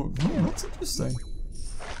 So, that's interesting.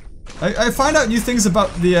 I find out new things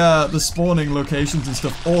about the spawning locations and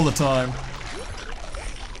stuff all the time.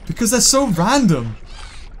 Because they're so random.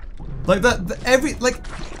 Like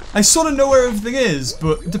I sort of know where everything is,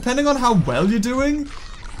 but depending on how well you're doing,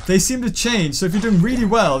 they seem to change. So if you're doing really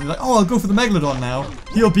well, you're like, oh, I'll go for the Megalodon now.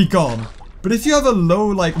 He'll be gone. But if you have a low,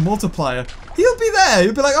 like, multiplier, he'll be there.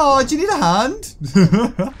 You'll be like, oh, do you need a hand?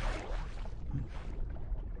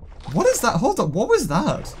 What is that? Hold up, what was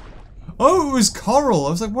that? Oh, it was coral. I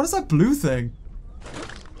was like, what is that blue thing?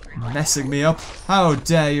 Messing me up. How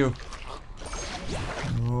dare you?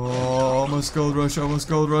 Oh, almost gold rush, almost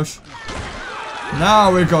gold rush.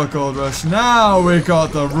 Now we got gold rush. Now we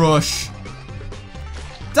got the rush.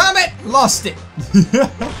 Damn it! Lost it.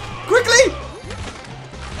 Quickly!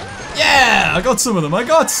 Yeah! I got some of them. I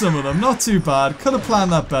got some of them. Not too bad. Could have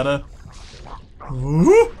planned that better.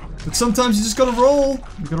 Ooh. But sometimes you just gotta roll.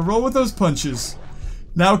 You gotta roll with those punches.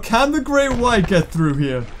 Now, can the great white get through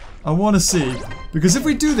here? I want to see. Because if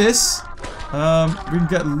we do this, we can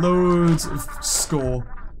get loads of score.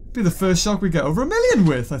 Be the first shark we get over 1 million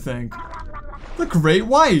with, I think. The great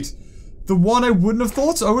white. The one I wouldn't have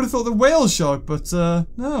thought. I would have thought the whale shark, but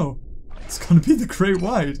no. It's gonna be the great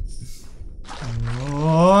white.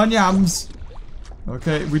 Oh, nyams.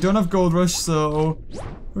 Okay, we don't have gold rush, so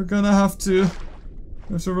we're gonna have to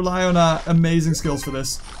rely on our amazing skills for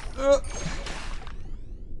this.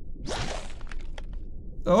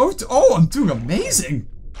 Oh, I'm doing amazing.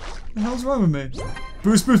 What the hell's wrong with me?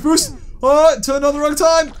 Boost, boost, boost. Oh, turn on the wrong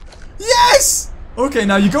time. Yes! Okay,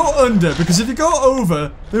 now you go under, because if you go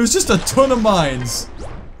over, there's just a ton of mines.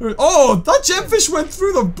 Oh, that gemfish went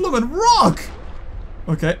through the bloomin' rock.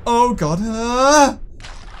 Okay, oh god.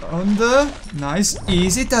 Under. Nice.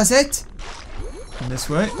 Easy does it. And this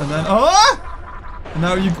way, and then, And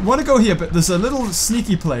now you want to go here, but there's a little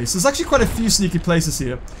sneaky place. There's actually quite a few sneaky places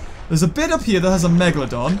here. There's a bit up here that has a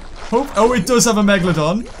Megalodon. Oh, it does have a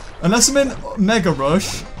Megalodon. Unless I'm in Mega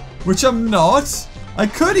Rush, which I'm not. I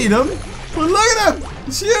could eat him, but look at him!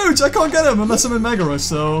 It's huge! I can't get him unless I'm in Mega Rush,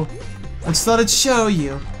 so I just thought I'd show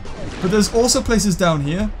you. But there's also places down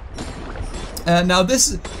here. Now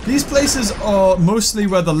these places are mostly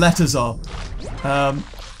where the letters are.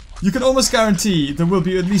 You can almost guarantee there will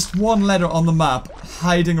be at least one letter on the map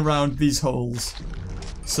hiding around these holes.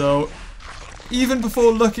 So, even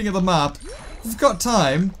before looking at the map, if you've got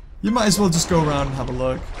time, you might as well just go around and have a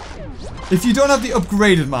look. If you don't have the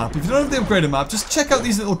upgraded map, just check out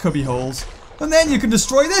these little cubby holes. And then you can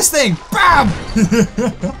destroy this thing. Bam!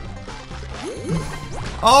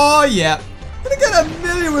 Oh, yeah. I'm gonna get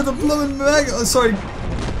 1,000,000 with a blooming mega. Sorry.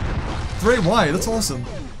 Great white. That's awesome.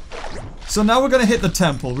 So now we're gonna hit the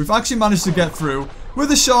temple. We've actually managed to get through.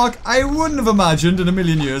 With a shark, I wouldn't have imagined in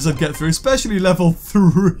 1,000,000 years I'd get through, especially level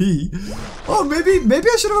 3. Oh, maybe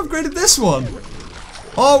I should have upgraded this one.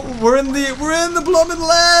 Oh, we're in the blooming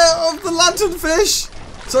lair of the lanternfish.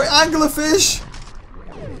 Sorry, anglerfish.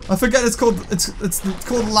 I forget it's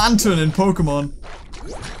called lantern in Pokemon.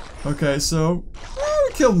 Okay, so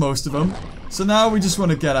we killed most of them. So now we just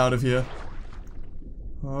want to get out of here.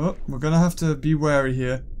 Oh, we're gonna have to be wary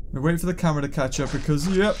here. I'm gonna wait for the camera to catch up because,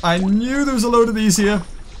 yep, I knew there was a load of these here.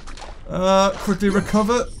 Quickly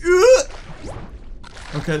recover.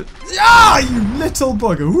 Okay. Ah, you little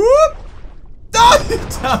bugger. Whoop! Oh,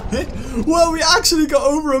 damn it! Well, we actually got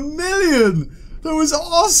over 1,000,000! That was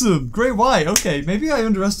awesome! Great white. Okay, maybe I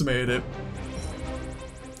underestimated it.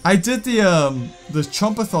 I did the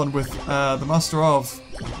chompathon with the Master of.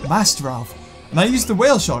 And I used the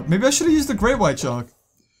whale shark. Maybe I should have used the great white shark.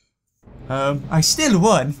 I still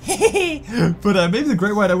won. But maybe the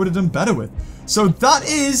great white I would have done better with. So that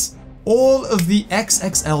is all of the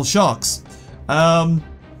XXL sharks.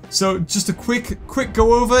 So just a quick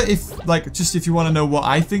go over if you want to know what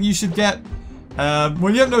I think you should get. Well,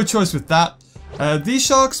 you have no choice with that. These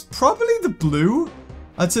sharks, probably the blue.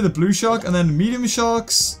 I'd say the blue shark, and then medium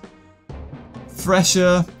sharks,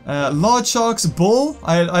 Thresher, large sharks, bull.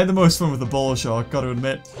 I had the most fun with the bull shark, gotta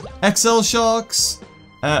admit. XL sharks,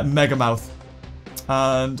 Megamouth.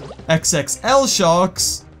 And XXL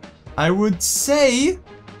sharks, I would say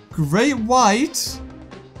great white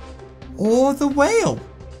or the whale.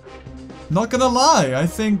 Not gonna lie, I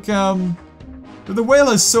think the whale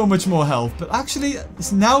has so much more health, but actually,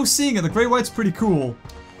 now seeing it, the great white's pretty cool.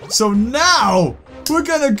 So now, we're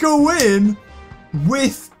gonna go in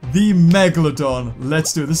with the Megalodon.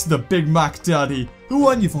 Let's do it. This is the Big Mac Daddy, the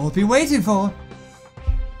one you've all been waiting for.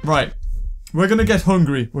 Right, we're gonna get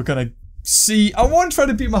hungry. We're gonna see. I want to try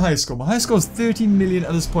to beat my high score. My high score is 13 million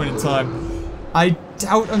at this point in time. I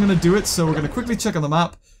doubt I'm gonna do it, so we're gonna quickly check on the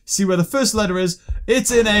map, see where the first letter is.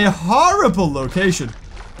 It's in a horrible location,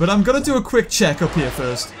 but I'm gonna do a quick check up here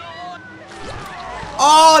first.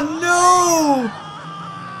 Oh no!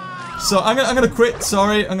 So I'm gonna quit.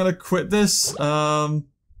 Sorry, I'm gonna quit this.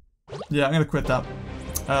 Yeah, I'm gonna quit that.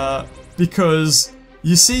 Because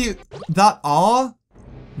you see that R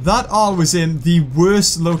was in the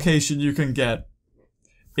worst location you can get.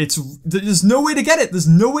 There's no way to get it. There's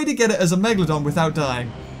no way to get it as a Megalodon without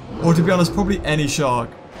dying, or to be honest, probably any shark.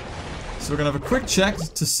 So we're gonna have a quick check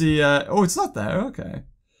to see. Oh, it's not there. Okay.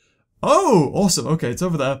 Oh, awesome. Okay, it's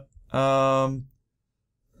over there.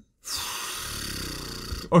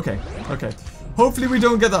 Okay. Hopefully we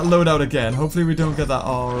don't get that loadout again. Hopefully we don't get that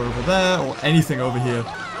R over there or anything over here.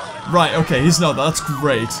 Right. Okay, he's not. That's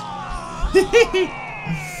great.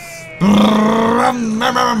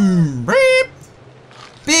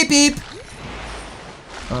 Beep beep.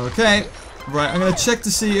 Okay. Right. I'm gonna check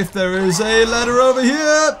to see if there is a letter over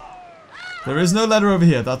here. There is no letter over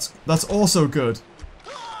here. That's also good.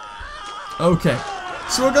 Okay.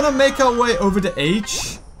 So we're gonna make our way over to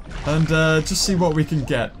H and just see what we can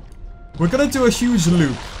get. We're gonna do a huge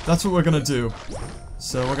loop. That's what we're gonna do.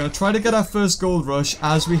 So we're gonna try to get our first gold rush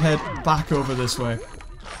as we head back over this way.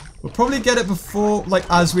 We'll probably get it before,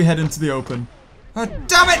 as we head into the open. Oh,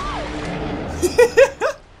 damn it!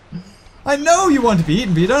 I know you want to be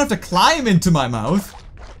eaten, but you don't have to climb into my mouth.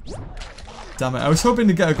 Damn it, I was hoping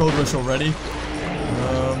to get a gold rush already.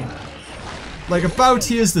 About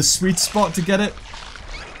here's the sweet spot to get it.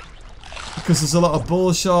 Because there's a lot of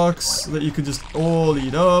bull sharks that you can just all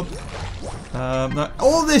eat up. Now,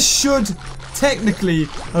 all this should technically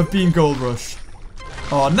have been gold rush.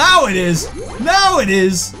 Oh, now it is! Now it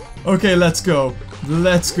is! Okay, let's go.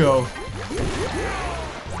 Let's go.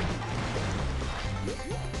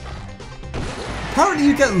 Apparently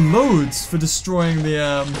you get loads for destroying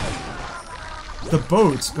the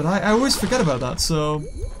boats, but I always forget about that, so...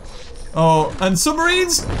 Oh, and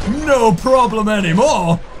submarines? No problem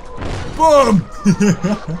anymore! Boom!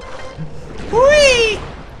 Whee!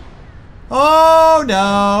 Oh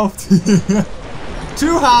no!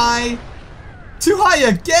 Too high! Too high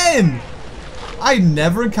again! I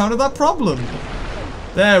never encountered that problem.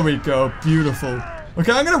 There we go, beautiful.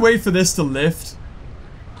 Okay, I'm gonna wait for this to lift.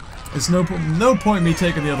 There's no point me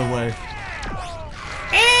taking the other way.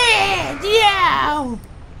 Yeah!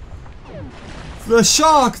 The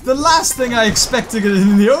shark, the last thing I expect to get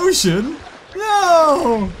in the ocean.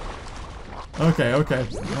 No! Okay.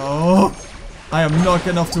 Oh, I am not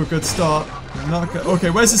getting off to a good start. Okay,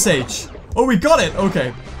 where's this H? Oh, we got it.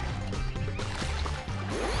 Okay.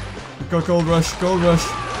 We got Gold Rush. Gold Rush.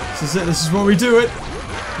 This is it. This is what we do it.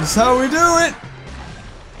 This is how we do it.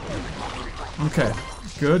 Okay.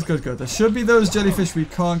 Good, good, good. There should be those jellyfish we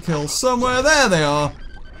can't kill somewhere. There they are.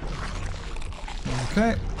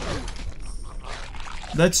 Okay.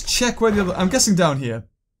 Let's check where the other... I'm guessing down here.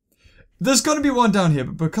 There's going to be one down here,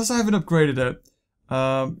 but because I haven't upgraded it,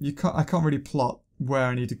 I can't really plot where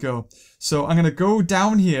I need to go. So I'm going to go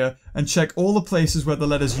down here and check all the places where the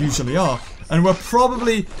letters usually are. And we're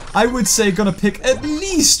probably, I would say, going to pick at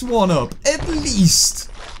least one up. At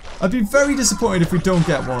least. I'd be very disappointed if we don't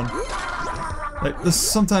get one. Like, there's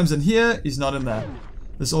sometimes in here, he's not in there.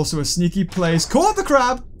 There's also a sneaky place. Caught the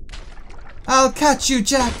crab! I'll catch you,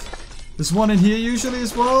 Jack! There's one in here usually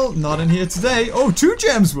as well. Not in here today. Oh, 2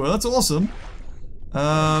 gems were. That's awesome.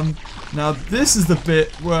 Now this is the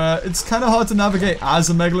bit where it's kind of hard to navigate as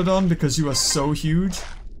a Megalodon because you are so huge.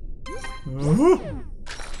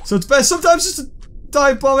 So it's best sometimes just to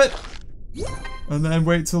dive bomb it. And then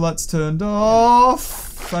wait till that's turned off.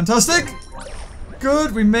 Fantastic.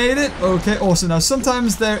 Good, we made it. Okay, awesome. Now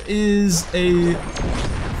sometimes there is a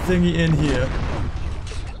thingy in here.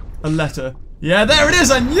 A letter. Yeah, there it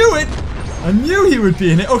is! I knew it! I knew he would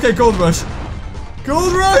be in it. Okay, Gold Rush.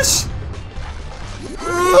 Gold Rush!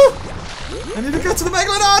 I need to get to the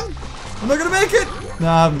Megalodon! I'm not gonna make it!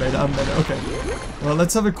 Nah, I haven't made it, I haven't made it. Okay. Well,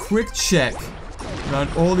 let's have a quick check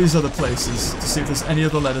around all these other places to see if there's any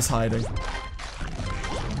other letters hiding.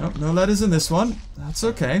 Nope, no letters in this one. That's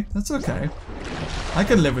okay. That's okay. I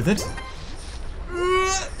can live with it.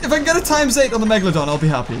 If I can get a ×8 on the Megalodon, I'll be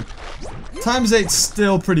happy. ×8's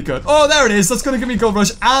still pretty good. Oh, there it is. That's going to give me Gold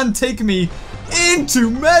Rush and take me into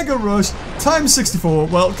Mega Rush ×64.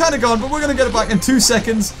 Well, kind of gone, but we're going to get it back in 2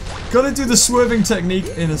 seconds. Gonna do the swerving technique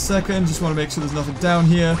in a second. Just want to make sure there's nothing down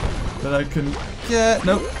here that I can get.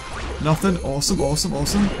 Nope. Nothing. Awesome, awesome,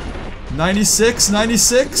 awesome. 96,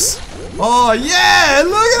 96. Oh, yeah!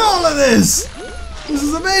 Look at all of this! This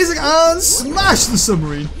is amazing! And smash the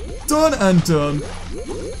submarine. Done and done.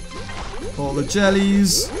 All the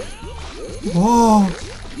jellies. Oh,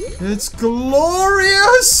 it's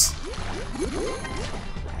glorious!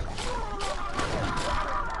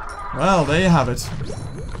 Well, there you have it.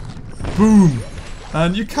 Boom!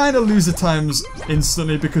 And you kind of lose at times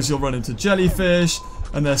instantly because you'll run into jellyfish,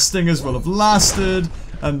 and their stingers will have lasted,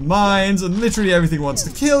 and mines, and literally everything wants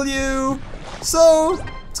to kill you. So,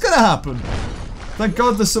 it's gonna happen. Thank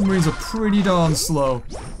God the submarines are pretty darn slow.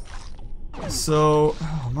 So,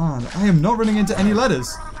 oh man, I am not running into any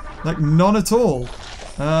letters. Like, none at all.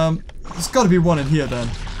 There's got to be one in here then.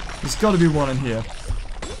 There's got to be one in here.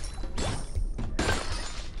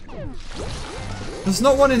 There's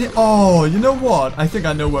not one in here. Oh, you know what? I think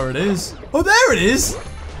I know where it is. Oh, there it is!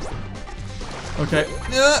 Okay.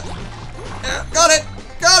 Got it!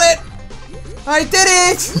 Got it! I did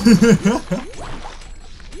it!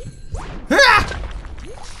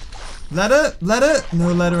 Letter? Letter?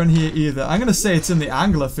 No letter in here either. I'm gonna say it's in the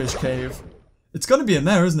anglerfish cave. It's gonna be in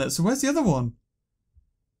there, isn't it? So where's the other one?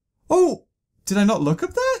 Oh! Did I not look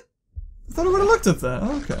up there? I thought I would have looked up there.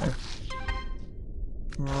 Okay.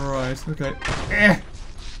 Right, okay.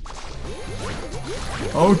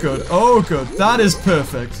 Oh good, oh good. That is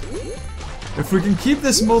perfect. If we can keep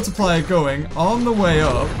this multiplier going on the way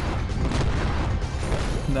up...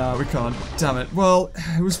 No, we can't. Damn it. Well,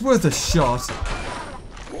 it was worth a shot.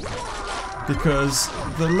 Because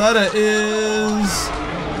the letter is...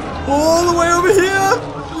 all the way over here!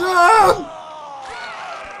 Yeah!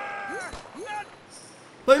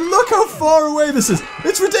 Like, look how far away this is.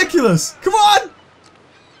 It's ridiculous. Come on!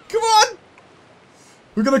 Come on!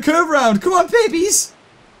 We're gonna curve around. Come on, babies!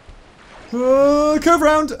 Curve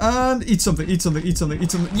around and eat something, eat something, eat something,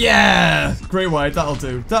 eat something. Yeah! Great white, that'll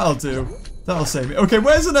do. That'll do. That'll save me. Okay,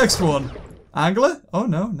 where's the next one? Angler? Oh,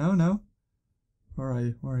 no, no, no. Where are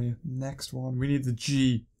you? Where are you? Next one. We need the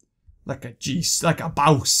G. Like a G, like a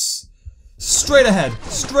bouse. Straight ahead,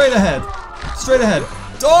 straight ahead, straight ahead.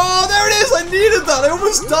 Oh, there it is! I needed that! I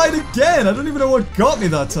almost died again! I don't even know what got me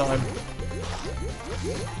that time.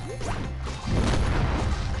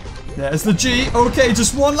 There's the G. Okay,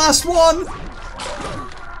 just one last one.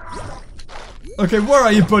 Okay, where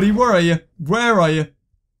are you, buddy? Where are you? Where are you?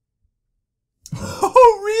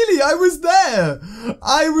 Oh, really? I was there!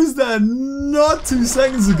 I was there not 2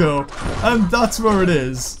 seconds ago. And that's where it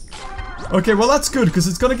is. Okay, well that's good, because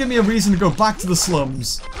it's going to give me a reason to go back to the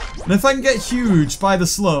slums. And if I can get huge by the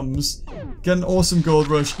slums, get an awesome gold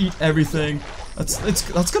rush, eat everything, that's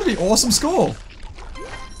going to be awesome score.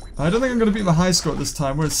 I don't think I'm going to beat my high score at this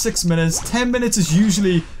time. We're at 6 minutes. 10 minutes is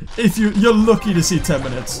usually, if you're lucky to see 10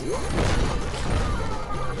 minutes.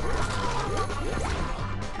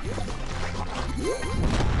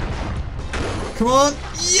 Come on.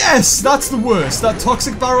 Yes! That's the worst. That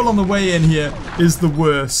toxic barrel on the way in here is the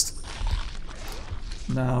worst.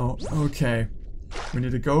 Now, okay. We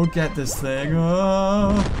need to go get this thing. Okay,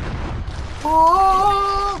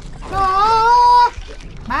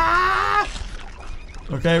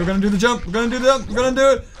 we're gonna do the jump. We're gonna do the jump. We're gonna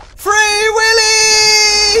do it. Free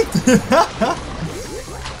Willy!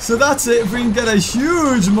 So that's it. If we can get a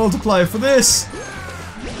huge multiplier for this.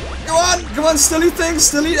 Come on, come on, still eat things,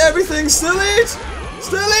 still eat everything, still eat!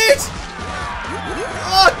 Still eat!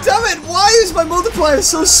 Oh, damn it! Why is my multiplier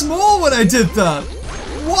so small when I did that?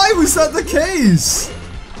 Why was that the case?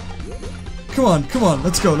 Come on, come on,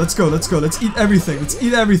 let's go, let's go, let's go. Let's eat everything, let's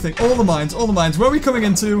eat everything. All the mines, all the mines. Where are we coming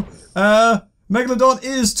into? Megalodon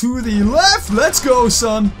is to the left. Let's go,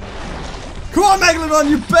 son. Come on, Megalodon,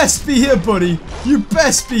 you best be here, buddy. You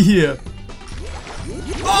best be here.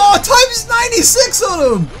 Oh, times 96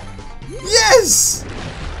 on him! Yes!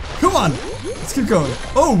 Come on, let's keep going.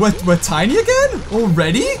 Oh, we're tiny again?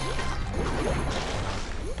 Already?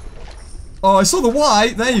 Oh, I saw the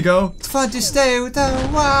Y. There you go. It's fun to stay with the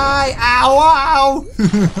Y. Ow, ow!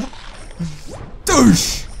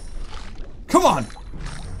 Douche! Come on.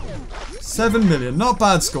 7 million. Not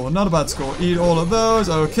bad score. Not a bad score. Eat all of those.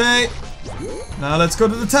 Okay. Now let's go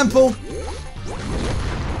to the temple.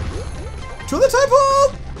 To the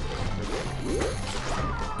temple!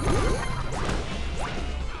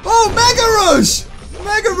 Oh, Mega Rush!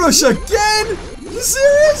 Mega Rush again? Are you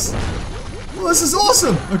serious? Oh, this is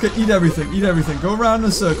awesome. Okay, eat everything. Eat everything. Go around in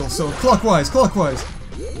a circle. So, clockwise. Clockwise.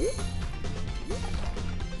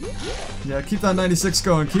 Yeah, keep that 96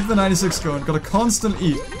 going. Keep the 96 going. Gotta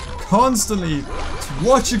constantly eat. Constantly eat. It's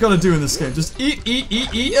what you gotta do in this game. Just eat, eat,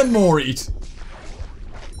 eat, eat, and more eat.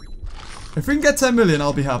 If we can get 10 million,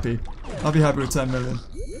 I'll be happy. I'll be happy with 10 million.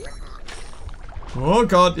 Oh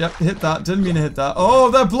god, yep, hit that. Didn't mean to hit that.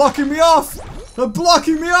 Oh, they're blocking me off! They're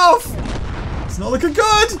blocking me off! It's not looking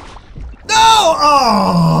good! No!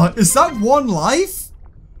 Oh, is that one life?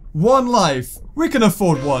 One life. We can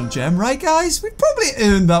afford one gem, right guys? We've probably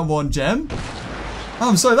earned that one gem. Oh,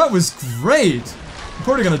 I'm sorry, that was great. I'm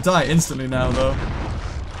probably gonna die instantly now, though.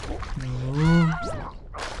 Oh.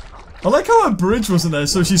 I like how her bridge wasn't there,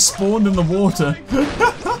 so she spawned in the water.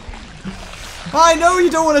 I know you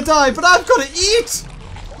don't want to die, but I've got to eat!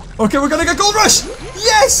 Okay, we're gonna get Gold Rush!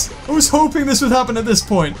 Yes! I was hoping this would happen at this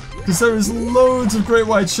point, because there is loads of great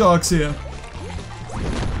white sharks here. I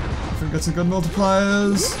think get some good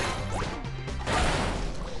multipliers.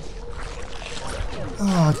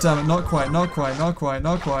 Oh, damn it, not quite, not quite, not quite,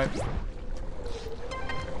 not quite.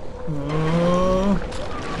 Oh,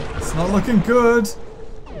 it's not looking good.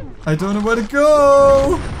 I don't know where to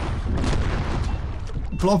go.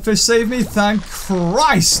 Blobfish, save me, thank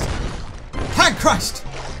Christ! Thank Christ!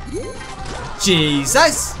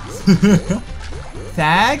 Jesus!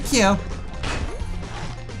 Thank you.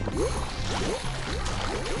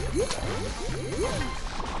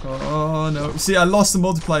 Oh no. See, I lost the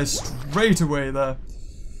multiplier straight away there.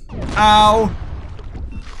 Ow!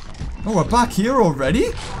 Oh, we're back here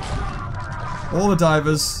already? All the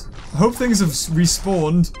divers. I hope things have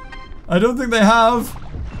respawned. I don't think they have.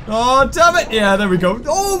 Oh, damn it! Yeah, there we go.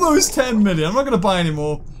 Almost 10 million. I'm not going to buy any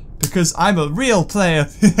more because I'm a real player.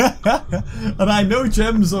 And I know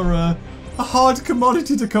gems are a hard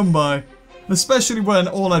commodity to come by. Especially when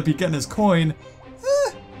all I'd be getting is coin.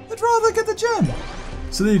 I'd rather get the gem.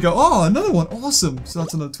 So there you go. Oh, another one. Awesome. So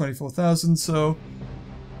that's another 24,000. So,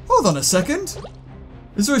 hold on a second.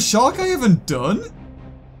 Is there a shark I haven't done?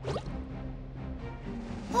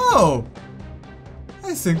 Oh.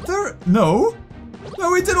 I think there... No.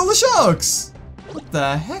 No, we did all the sharks! What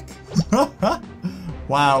the heck?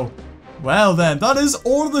 Wow. Well then, that is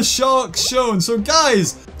all the sharks shown. So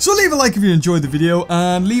guys, so leave a like if you enjoyed the video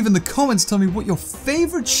and leave in the comments tell me what your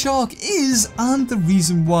favorite shark is and the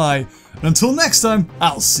reason why. And until next time,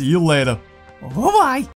 I'll see you later. Bye-bye.